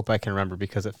hope I can remember,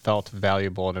 because it felt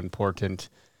valuable and important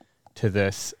to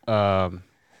this. Crap.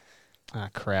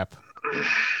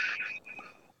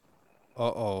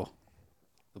 Uh-oh.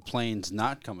 The plane's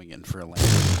not coming in for a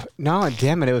landing. No,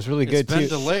 damn it. It was really good, too. It's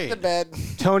been delayed. The bed.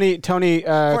 Tony.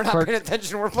 We're not paying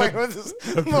attention. We're playing with this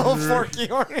little forky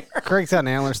horn here. Craig's got an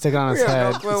antler sticking on his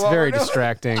head. It's very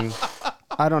distracting.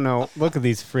 I don't know. Look at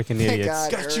these freaking idiots.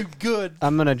 God, Got you good.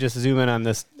 I'm going to just zoom in on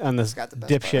this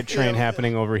dipshit train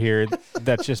happening over here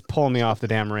that's just pulling me off the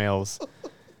damn rails.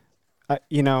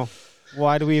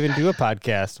 Why do we even do a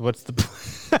podcast? What's the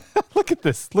Look at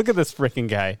this freaking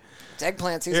guy. It's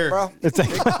eggplant season, bro. It's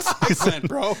eggplant season,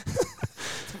 bro.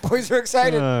 The boys are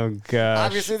excited. Oh, gosh.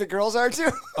 Obviously, the girls are too.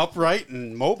 Upright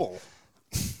and mobile.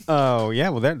 Oh, yeah.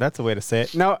 Well, that's a way to say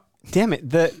it. Now, damn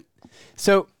it.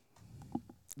 So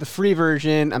the free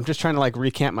version, I'm just trying to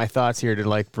recant my thoughts here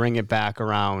to bring it back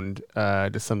around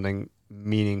to something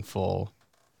meaningful.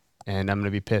 And I'm going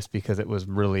to be pissed because it was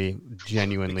really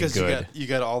genuinely good. You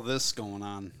got all this going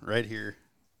on right here.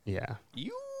 Yeah.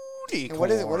 And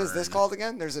what is this called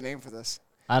again? There's a name for this.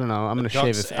 I don't know. I'm going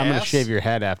to shave your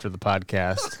head after the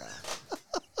podcast.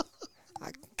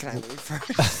 Can I leave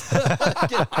first?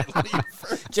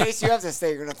 Jace, you have to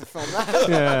stay. You're going to have to film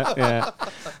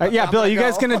that. Yeah, Bill, you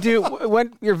guys going to do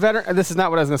when you're veteran? This is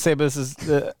not what I was going to say, but this is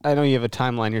I know you have a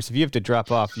timeline here, so if you have to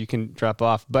drop off, you can drop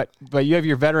off. But you have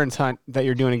your veterans hunt that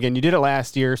you're doing again. You did it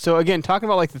last year. So again, talking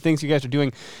about the things you guys are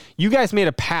doing, you guys made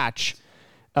a patch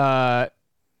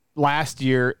last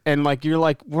year, and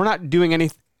you're we're not doing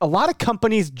anything. A lot of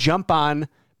companies jump on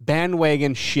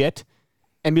bandwagon shit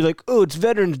and be like, oh, it's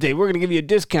Veterans Day, we're going to give you a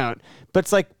discount.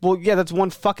 But it's well, yeah, that's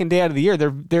one fucking day out of the year.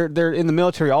 They're in the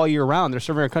military all year round. They're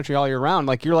serving our country all year round.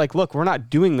 You're look, we're not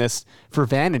doing this for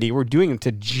vanity. We're doing it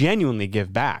to genuinely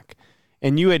give back.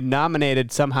 and you had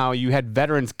nominated somehow. You had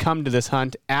veterans come to this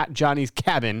hunt at Johnny's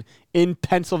cabin in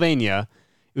Pennsylvania.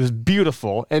 It was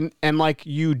beautiful, and like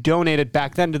you donated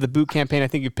back then to the boot campaign. I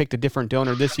think you picked a different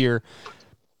donor this year.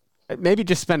 Maybe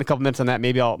just spend a couple minutes on that.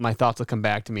 Maybe my thoughts will come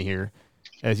back to me here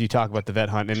as you talk about the vet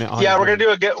hunt. And yeah, we're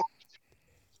gonna do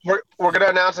we're gonna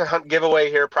announce a hunt giveaway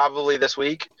here probably this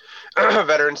week,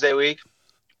 Veterans Day week.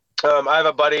 I have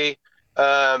a buddy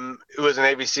who was a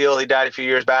Navy SEAL. He died a few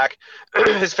years back.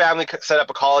 His family set up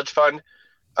a college fund,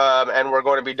 and we're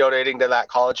going to be donating to that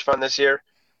college fund this year.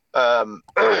 And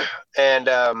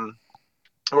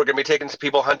we're going to be taking some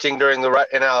people hunting during the rut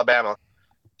in Alabama.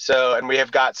 So, and we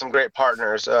have got some great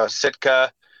partners,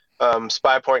 Sitka,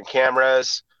 Spy Point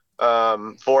Cameras,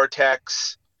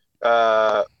 Vortex,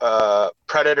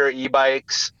 Predator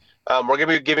e-bikes. We're going to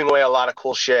be giving away a lot of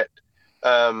cool shit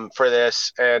for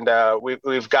this. And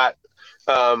we've got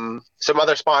some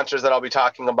other sponsors that I'll be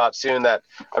talking about soon that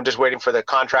I'm just waiting for the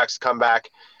contracts to come back.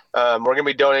 We're going to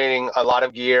be donating a lot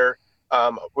of gear.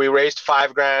 We raised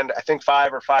 $5,000, I think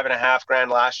 $5,000 or $5,500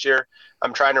 last year.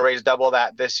 I'm trying to raise double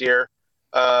that this year,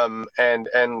 and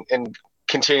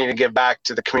continue to give back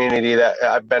to the community that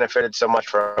I've benefited so much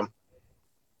from.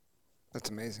 That's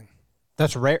amazing.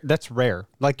 That's rare. That's rare.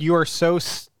 Like you are so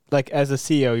like as a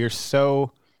CEO, you're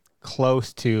so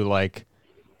close to like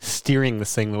steering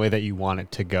this thing the way that you want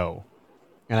it to go,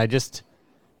 and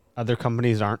other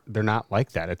companies they're not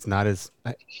like that. It's not as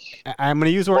I'm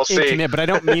going to use the word intimate, but I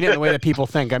don't mean it in the way that people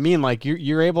think. I mean, like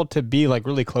you're able to be like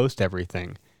really close to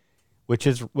everything, which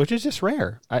is just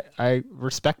rare. I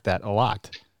respect that a lot.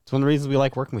 It's one of the reasons we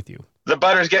like working with you. The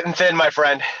butter's getting thin, my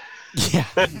friend.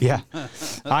 Yeah.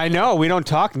 I know. We don't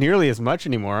talk nearly as much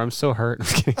anymore. I'm so hurt. I'm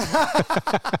kidding.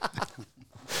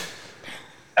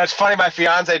 That's funny. My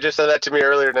fiance just said that to me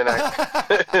earlier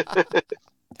tonight.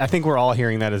 I think we're all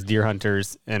hearing that as deer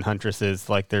hunters and huntresses.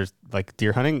 Like there's like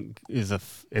deer hunting is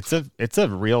it's a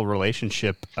real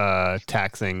relationship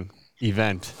taxing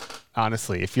event.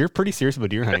 Honestly, if you're pretty serious about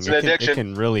deer hunting, it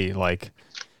can really like.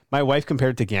 My wife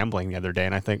compared it to gambling the other day,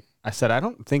 and I said I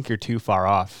don't think you're too far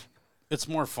off. It's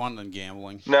more fun than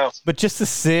gambling. No, but just the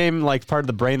same like part of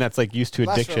the brain that's like used to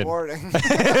Less addiction. rewarding.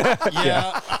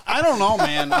 Yeah, I don't know,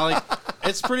 man. Like,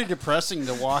 it's pretty depressing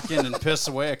to walk in and piss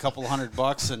away a couple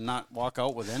 $100 and not walk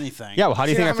out with anything. Yeah, well, how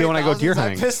do you think I feel when I go deer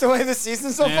hunting? I pissed away this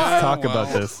season so far. Talk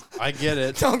about this. I get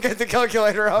it. Don't get the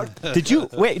calculator out. Did you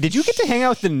get to hang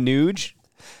out with the Nuge?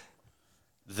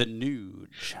 The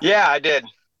Nuge. Yeah, I did.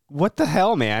 What the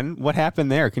hell, man? What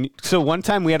happened there? So one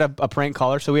time we had a prank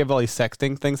caller. So we have all these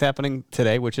sexting things happening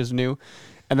today, which is new.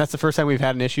 And that's the first time we've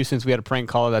had an issue since we had a prank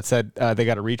caller that said they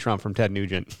got a reach around from Ted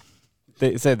Nugent.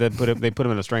 They said they put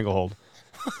him in a stranglehold.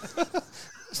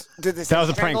 Did they that was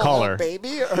a prank caller.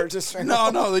 Baby or just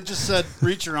No, they just said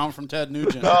reach around from Ted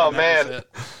Nugent. Oh man!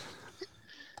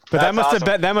 But that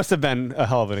must have been a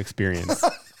hell of an experience.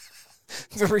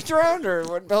 The reach around or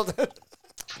what built it?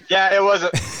 Yeah, it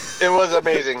was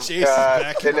amazing,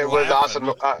 and it was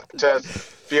awesome to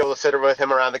be able to sit with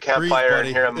him around the campfire and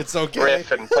hear him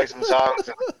riff and play some songs.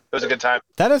 It was a good time.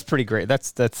 That is pretty great.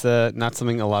 That's not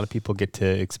something a lot of people get to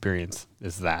experience.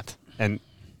 Is that and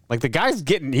like the guy's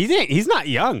getting he's not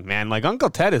young, man. Like Uncle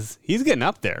Ted he's getting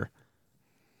up there.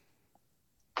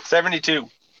 72.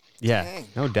 Yeah, dang.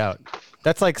 No doubt.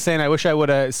 That's like saying I wish I would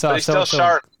have saw. But he's still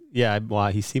sharp. Yeah, well,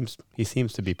 he seems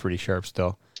to be pretty sharp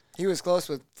still. He was close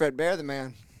with Fred Bear, the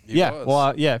man. He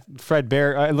was. Fred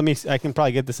Bear. I can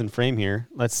probably get this in frame here.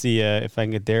 Let's see if I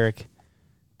can get Derek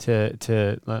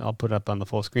to. I'll put it up on the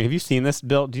full screen. Have you seen this,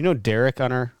 Bill? Do you know Derek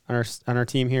on our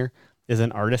team here is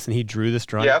an artist and he drew this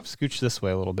drawing? Yep. Scooch this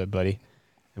way a little bit, buddy,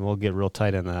 and we'll get real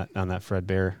tight on that Fred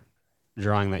Bear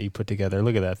drawing that you put together.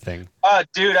 Look at that thing.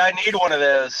 Dude, I need one of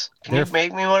those. Can you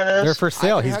make me one of those? They're for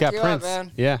sale. He's got prints. Up,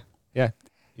 yeah.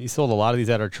 He sold a lot of these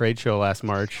at our trade show last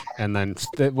March, and then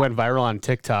it went viral on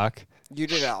TikTok. You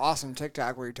did an awesome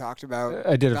TikTok where you talked about.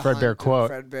 I did a Fred Bear quote.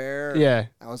 Fred Bear. Yeah,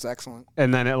 that was excellent.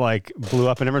 And then it like blew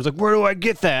up, and everyone's like, "Where do I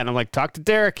get that?" And I'm like, "Talk to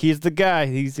Derek. He's the guy.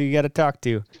 You got to talk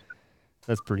to."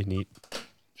 That's pretty neat.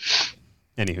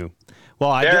 Anywho,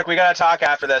 well, Derek, we gotta talk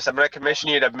after this. I'm gonna commission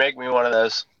you to make me one of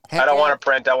those. I don't want a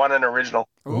print. I want an original.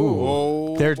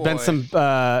 Ooh. There's been some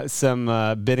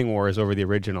bidding wars over the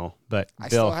original, but I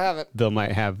still have it. Bill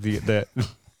might have the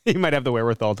he might have the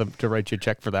wherewithal to write you a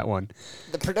check for that one.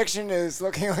 The prediction is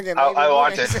looking like it. I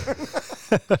want it.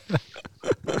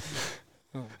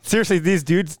 Seriously, these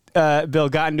dudes, Bill,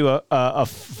 got into a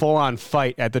full-on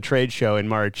fight at the trade show in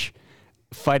March,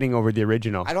 fighting over the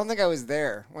original. I don't think I was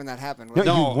there when that happened. No,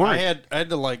 you weren't. I had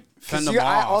to like fend them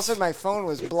off. Also, my phone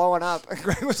was blowing up. And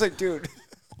Greg was like, "Dude."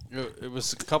 It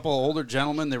was a couple of older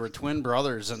gentlemen. They were twin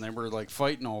brothers, and they were like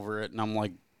fighting over it. And I'm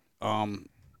like,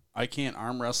 I can't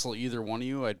arm wrestle either one of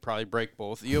you. I'd probably break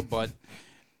both of you, but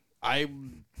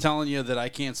I'm telling you that I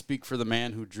can't speak for the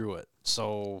man who drew it.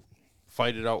 So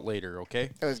fight it out later, okay?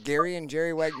 It was Gary and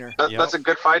Jerry Wagner. That's a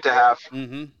good fight to have.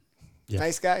 Mm-hmm. Yeah.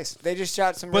 Nice guys. They just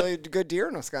shot some really good deer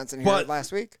in Wisconsin here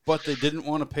last week. But they didn't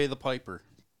want to pay the piper.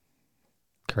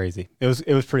 Crazy. It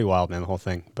was pretty wild, man, the whole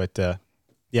thing. But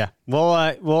yeah,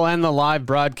 we'll end the live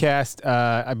broadcast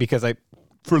because I,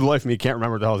 for the life of me, can't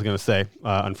remember what the hell I was going to say.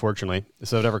 Unfortunately,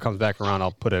 so if it ever comes back around,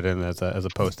 I'll put it in as a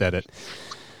post edit.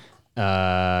 Bill,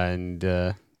 you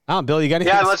got anything?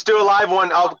 Yeah, let's do a live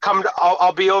one.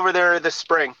 I'll be over there this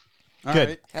spring. All Good.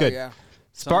 right. Good. Yeah.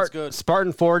 Sounds good.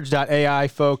 SpartanForge.ai,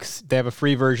 folks. They have a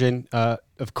free version.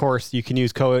 Of course, you can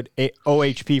use code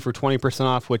OHP for 20%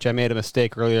 off, which I made a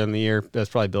mistake earlier in the year. That's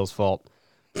probably Bill's fault.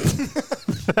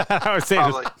 I would say it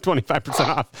was 25%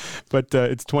 off, but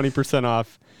it's 20%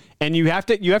 off. And you have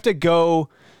to go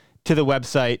to the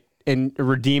website and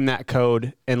redeem that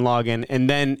code and log in, and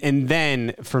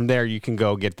then from there you can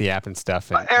go get the app and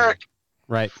stuff. And, Eric.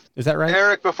 Right. Is that right?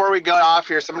 Eric, before we go off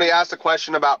here, somebody asked a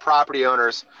question about property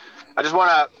owners. I just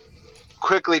want to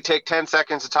quickly take 10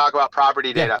 seconds to talk about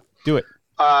property data. Yeah, do it.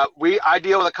 I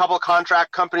deal with a couple of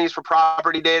contract companies for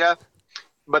property data,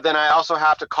 but then I also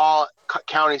have to call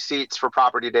county seats for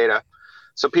property data.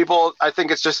 So people, I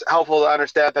think it's just helpful to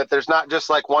understand that there's not just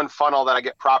like one funnel that I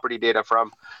get property data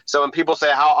from. So when people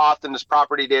say, how often does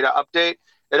property data update?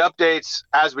 It updates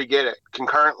as we get it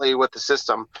concurrently with the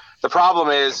system. The problem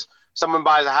is someone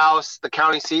buys a house, the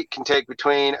county seat can take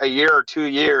between a year or 2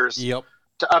 years Yep.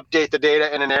 to update the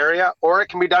data in an area, or it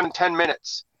can be done in 10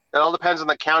 minutes. It all depends on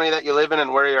the county that you live in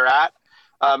and where you're at.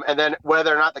 And then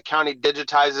whether or not the county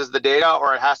digitizes the data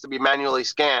or it has to be manually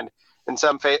scanned. In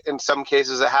some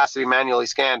cases, it has to be manually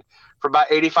scanned. For about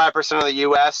 85% of the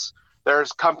U.S.,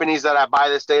 there's companies that I buy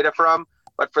this data from,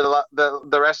 but for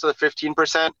the rest of the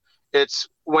 15%, it's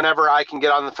whenever I can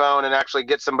get on the phone and actually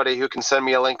get somebody who can send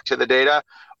me a link to the data,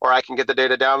 or I can get the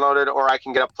data downloaded, or I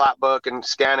can get a plat book and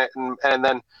scan it and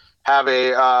then have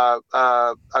a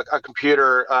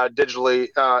computer digitally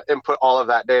input all of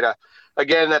that data.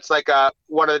 Again, that's like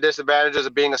one of the disadvantages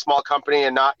of being a small company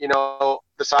and not,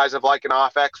 the size of like an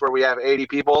OffX where we have 80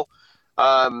 people.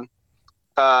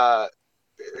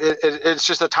 It's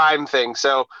just a time thing.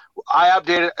 So I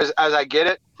update it as I get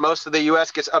it. Most of the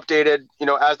U.S. gets updated,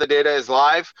 as the data is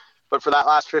live. But for that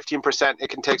last 15%, it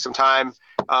can take some time.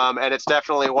 And it's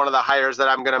definitely one of the hires that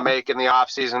I'm going to make in the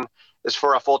off season is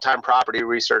for a full-time property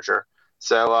researcher.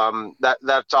 So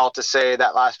that's all to say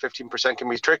that last 15% can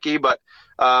be tricky, but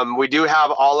we do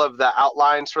have all of the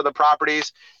outlines for the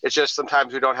properties. It's just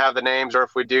sometimes we don't have the names, or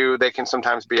if we do, they can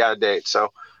sometimes be out of date. So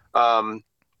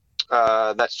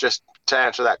that's just to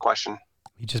answer that question.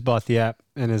 He just bought the app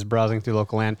and is browsing through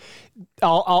local land.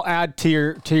 I'll add to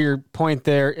your point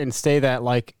there and say that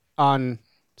like on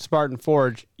Spartan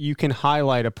Forge, you can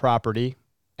highlight a property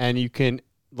and you can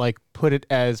like put it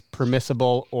as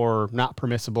permissible or not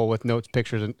permissible with notes,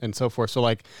 pictures, and so forth. So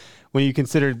like when you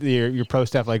consider your pro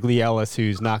staff like Lee Ellis,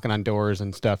 who's knocking on doors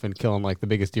and stuff and killing like the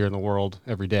biggest deer in the world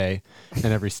every day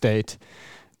in every state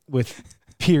with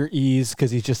pure ease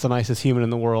because he's just the nicest human in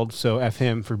the world. So F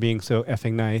him for being so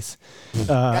effing nice.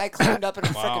 Guy climbed up in a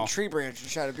freaking tree branch and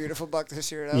shot a beautiful buck this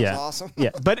year. That was awesome. Yeah,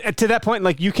 but to that point,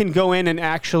 like you can go in and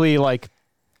actually like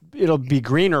it'll be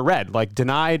green or red, like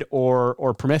denied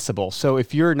or permissible. So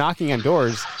if you're knocking on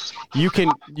doors, you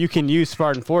can use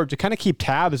Spartan Forge to kind of keep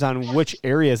tabs on which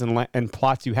areas and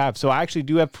plots you have. So I actually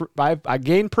do have I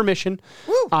gained permission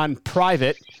on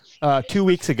private 2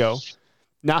 weeks ago,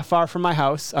 not far from my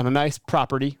house on a nice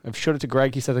property. I've showed it to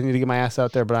Greg. He says I need to get my ass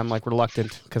out there, but I'm like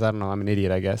reluctant because I don't know. I'm an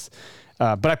idiot, I guess.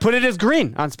 But I put it as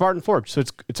green on Spartan Forge, so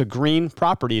it's a green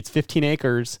property. It's 15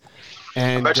 acres,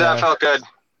 and I bet you that felt good.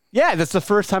 Yeah, that's the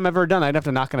first time I've ever done. I'd have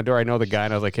to knock on a door. I know the guy,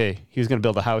 and I was like, "Hey, he was going to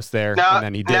build a house there," and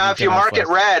then he did. Now, if you mark it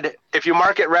red,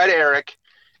 Eric,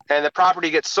 and the property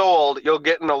gets sold, you'll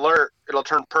get an alert. It'll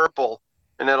turn purple,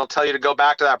 and it'll tell you to go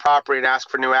back to that property and ask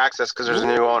for new access because there's a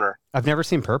new owner. I've never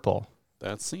seen purple.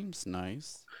 That seems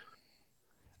nice.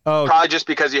 Oh, probably just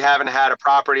because you haven't had a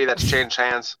property that's changed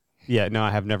hands. Yeah, no, I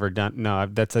have never done. No,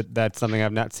 that's something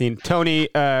I've not seen. Tony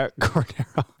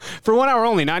Cordero, for 1 hour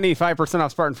only, 95%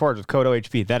 off Spartan Forge with code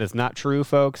OHP. That is not true,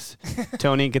 folks.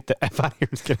 Tony, get the F out of here.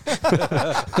 It's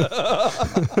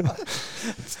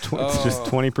just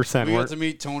 20%. We got to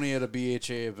meet Tony at a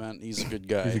BHA event. He's a good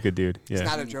guy. He's a good dude. Yeah. He's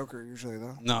not a joker usually,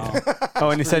 though. No. Oh,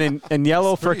 and he said in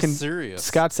yellow for serious.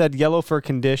 Scott said yellow for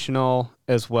conditional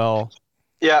as well.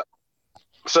 Yeah.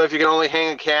 So if you can only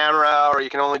hang a camera, or you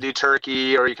can only do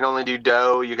turkey, or you can only do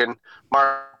doe, you can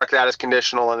mark that as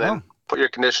conditional, and then put your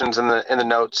conditions in the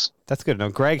notes. That's good. No,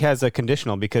 Greg has a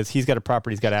conditional because he's got a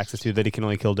property he's got access to that he can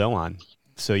only kill doe on.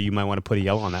 So you might want to put a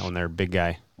yellow on that one there, big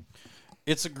guy.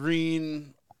 It's a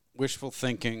green, wishful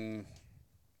thinking.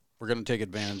 We're going to take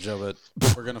advantage of it.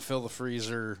 We're going to fill the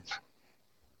freezer.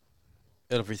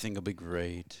 Everything will be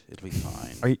great. It'll be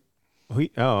fine. Are you?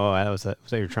 Was that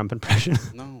your Trump impression?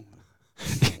 No.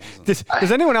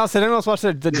 Does anyone else? Did anyone else watch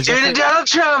the Jeffrey, Donald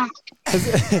Trump.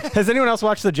 has anyone else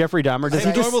watched the Jeffrey Dahmer? Does he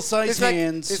just? Normal size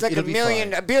hands. There's like it'll be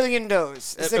fine. a billion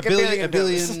does. It's like a billion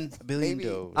billion does. Maybe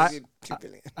 2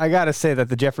 billion. I gotta say that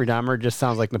the Jeffrey Dahmer just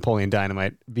sounds like Napoleon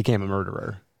Dynamite became a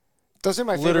murderer. Those are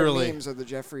my Literally. favorite memes of the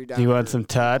Jeffrey Dahmer. You want some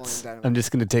tots? Napoleon Dynamite. I'm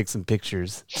just gonna take some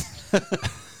pictures.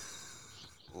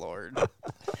 Lord.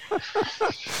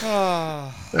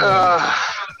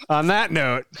 On that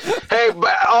note, Hey,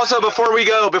 but also before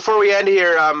we end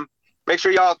here, make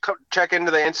sure y'all check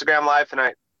into the Instagram Live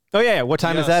tonight. oh yeah, what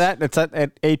time is Yes. that at? It's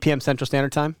at 8 p.m. Central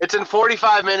Standard Time. It's in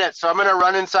 45 minutes, so I'm gonna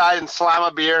run inside and slam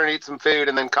a beer and eat some food,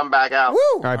 and then come back out. Woo!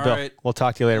 All right, All Bill. right. We'll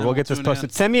talk to you later. Then We'll we'll get this tune posted.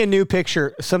 in. Send me a new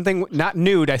picture. Something not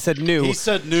nude. I said new. He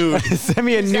said nude. Send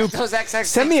me a new. Those XX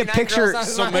Send me a 69 picture. girls on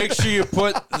So mine. make sure you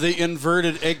put the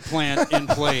inverted eggplant in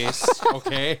place,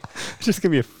 okay? Just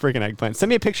give me a freaking eggplant. Send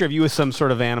me a picture of you with some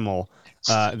sort of animal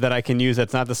that I can use.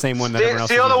 That's not the same one that everyone else.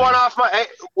 Steal is the using. one off my. Hey,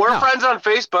 we're No. friends on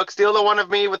Facebook. Steal the one of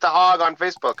me with the hog on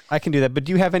Facebook. I can do that. But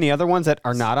do you have any other ones that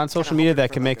are not on social media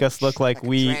that can make us look like like a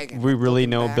we dragon really looking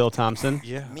know back. Bill Thompson?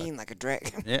 Yeah. Mean like a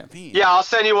dragon. Yeah, me. Yeah, I'll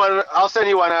send you one. I'll send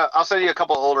you a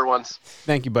couple older ones.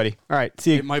 Thank you, buddy. All right.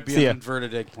 See you. It might be See an ya.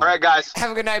 inverted eggplant. All right, guys. Have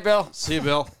a good night, Bill. See you,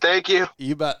 Bill. Thank you.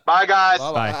 You bet. Bye, guys.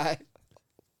 Bye-bye. Bye.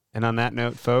 And on that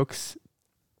note, folks,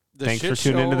 The Thanks shit for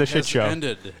tuning into the shit has show.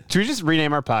 Ended. should we just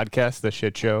rename our podcast the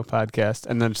Shit Show Podcast,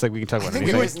 and then just like we can talk about think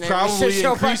We anything? was would named probably Shit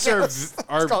Show increase Podcast.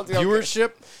 our It's called the OK.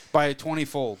 viewership by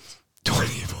 20-fold.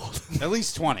 20-fold. At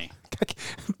least 20.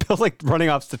 Bill's like running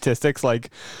off statistics, like,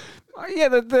 oh, yeah,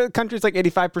 the country's like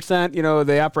 85%. You know,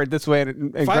 they operate this way,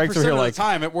 and 5% Greg's over here of like the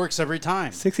time, it works every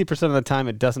time. 60% of the time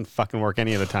it doesn't fucking work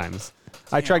any of the times.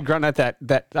 I tried grunting at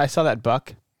that. I saw that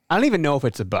buck. I don't even know if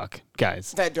it's a buck,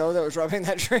 guys. That doe that was rubbing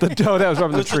that tree. The doe that was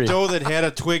rubbing It the was tree. a doe that had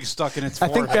a twig stuck in its I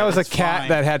forehead. think that was a It's cat fine.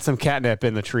 that had some catnip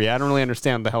in the tree. I don't really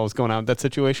understand what the hell was going on with that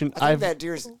situation. I think that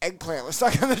deer's eggplant was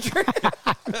stuck on the tree.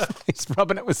 He's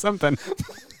rubbing it with something.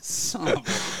 Son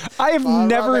of a- I have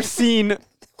never rubbing. seen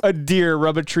a deer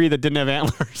rub a tree that didn't have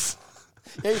antlers.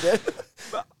 Yeah, you did.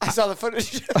 I saw the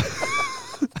footage.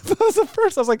 That was the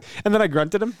first. I was like, and then I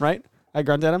grunted him, right? I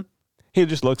grunted at him. He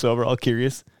just looks over, all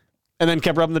curious, and then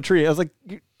kept rubbing the tree. I was like,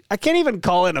 I can't even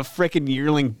call it a freaking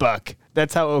yearling buck.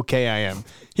 That's how okay I am.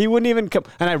 He wouldn't even come.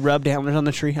 And I rubbed antlers on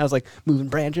the tree. I was like moving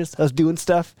branches. I was doing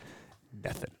stuff.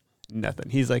 Nothing.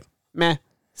 He's like, meh,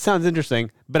 sounds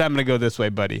interesting, but I'm going to go this way,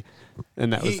 buddy.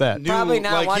 And that was He that. knew, Probably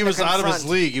not like one he to was out of his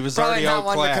confront. league. He was Probably already not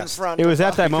one to outclassed. confront. It was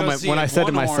at that Because moment he when I had said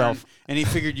to one horn, myself, and he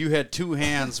figured you had two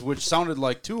hands, which sounded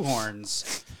like two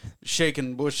horns,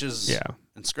 shaking bushes Yeah.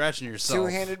 and scratching yourself.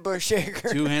 Two-handed bush shaker.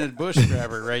 Two-handed bush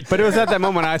grabber, right? but it was at that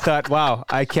moment I thought, wow,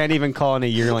 I can't even call it a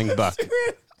yearling buck.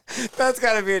 That's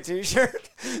got to be a T-shirt.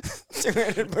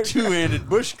 Two-handed bush. Two-handed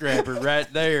bush grabber,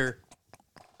 right there.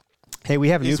 Hey, we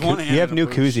have He's new one hand we have in new a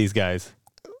bush. koozies, guys.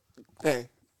 Hey,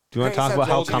 Do you want to Hey, talk about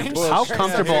how something Bush. how There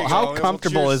comfortable you how go.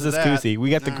 comfortable Well, is cheers this to that. koozie? We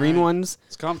got the All green right. ones.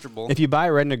 It's comfortable. If you buy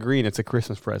red and a green, it's a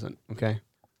Christmas present. Okay,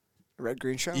 Red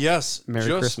Green Show. Yes. Merry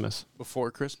just Christmas. before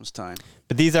Christmas time.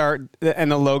 But these are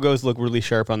and the logos look really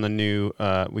sharp on the new.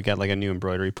 We got like a new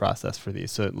embroidery process for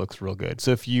these, so it looks real good.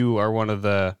 So if you are one of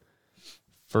the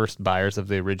first buyers of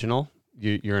the original,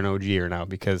 you're an OGer now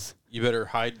because You better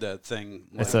hide that thing.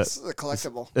 It's like- This is a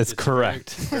collectible. it's It's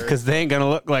correct very- because they ain't gonna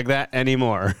look like that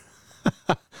anymore.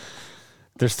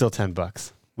 They're still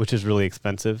 $10, which is really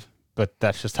expensive, but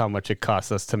that's just how much it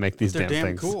costs us to make these they're damn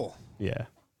things. cool. Yeah.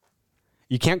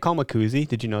 You can't call them a koozie.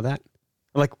 Did you know that?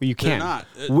 Like, you They're can't. not.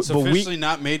 W- It's but officially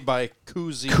not made by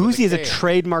Koozie. with Koozie is a K.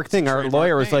 trademark thing. Our trademark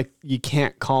lawyer was name. like, you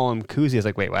can't call them koozie. I was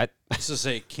like, wait, what? This is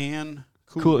a can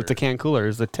cooler. Cool. It's a can cooler.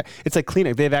 It's like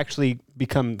Kleenex. They've actually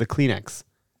become the Kleenex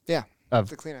Yeah. of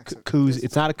The Kleenex. koozie.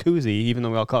 It's not a koozie, even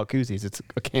though we all call it koozies. It's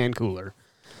a can cooler.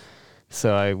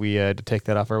 So we had to take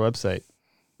that off our website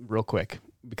real quick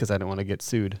because I don't want to get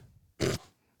sued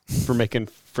for making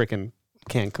freaking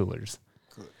can coolers.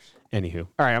 Anywho,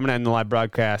 all right, I'm gonna end the live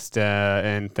broadcast,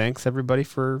 and thanks everybody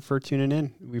for tuning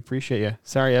in. We appreciate you.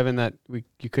 Sorry, Evan, that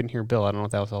you couldn't hear Bill. I don't know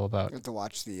what that was all about. You have to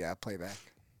watch the playback.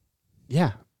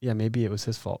 Yeah, maybe it was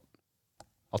his fault.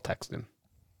 I'll text him.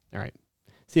 All right,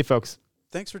 see you, folks.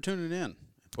 Thanks for tuning in,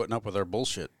 putting up with our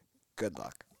bullshit. Good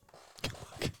luck.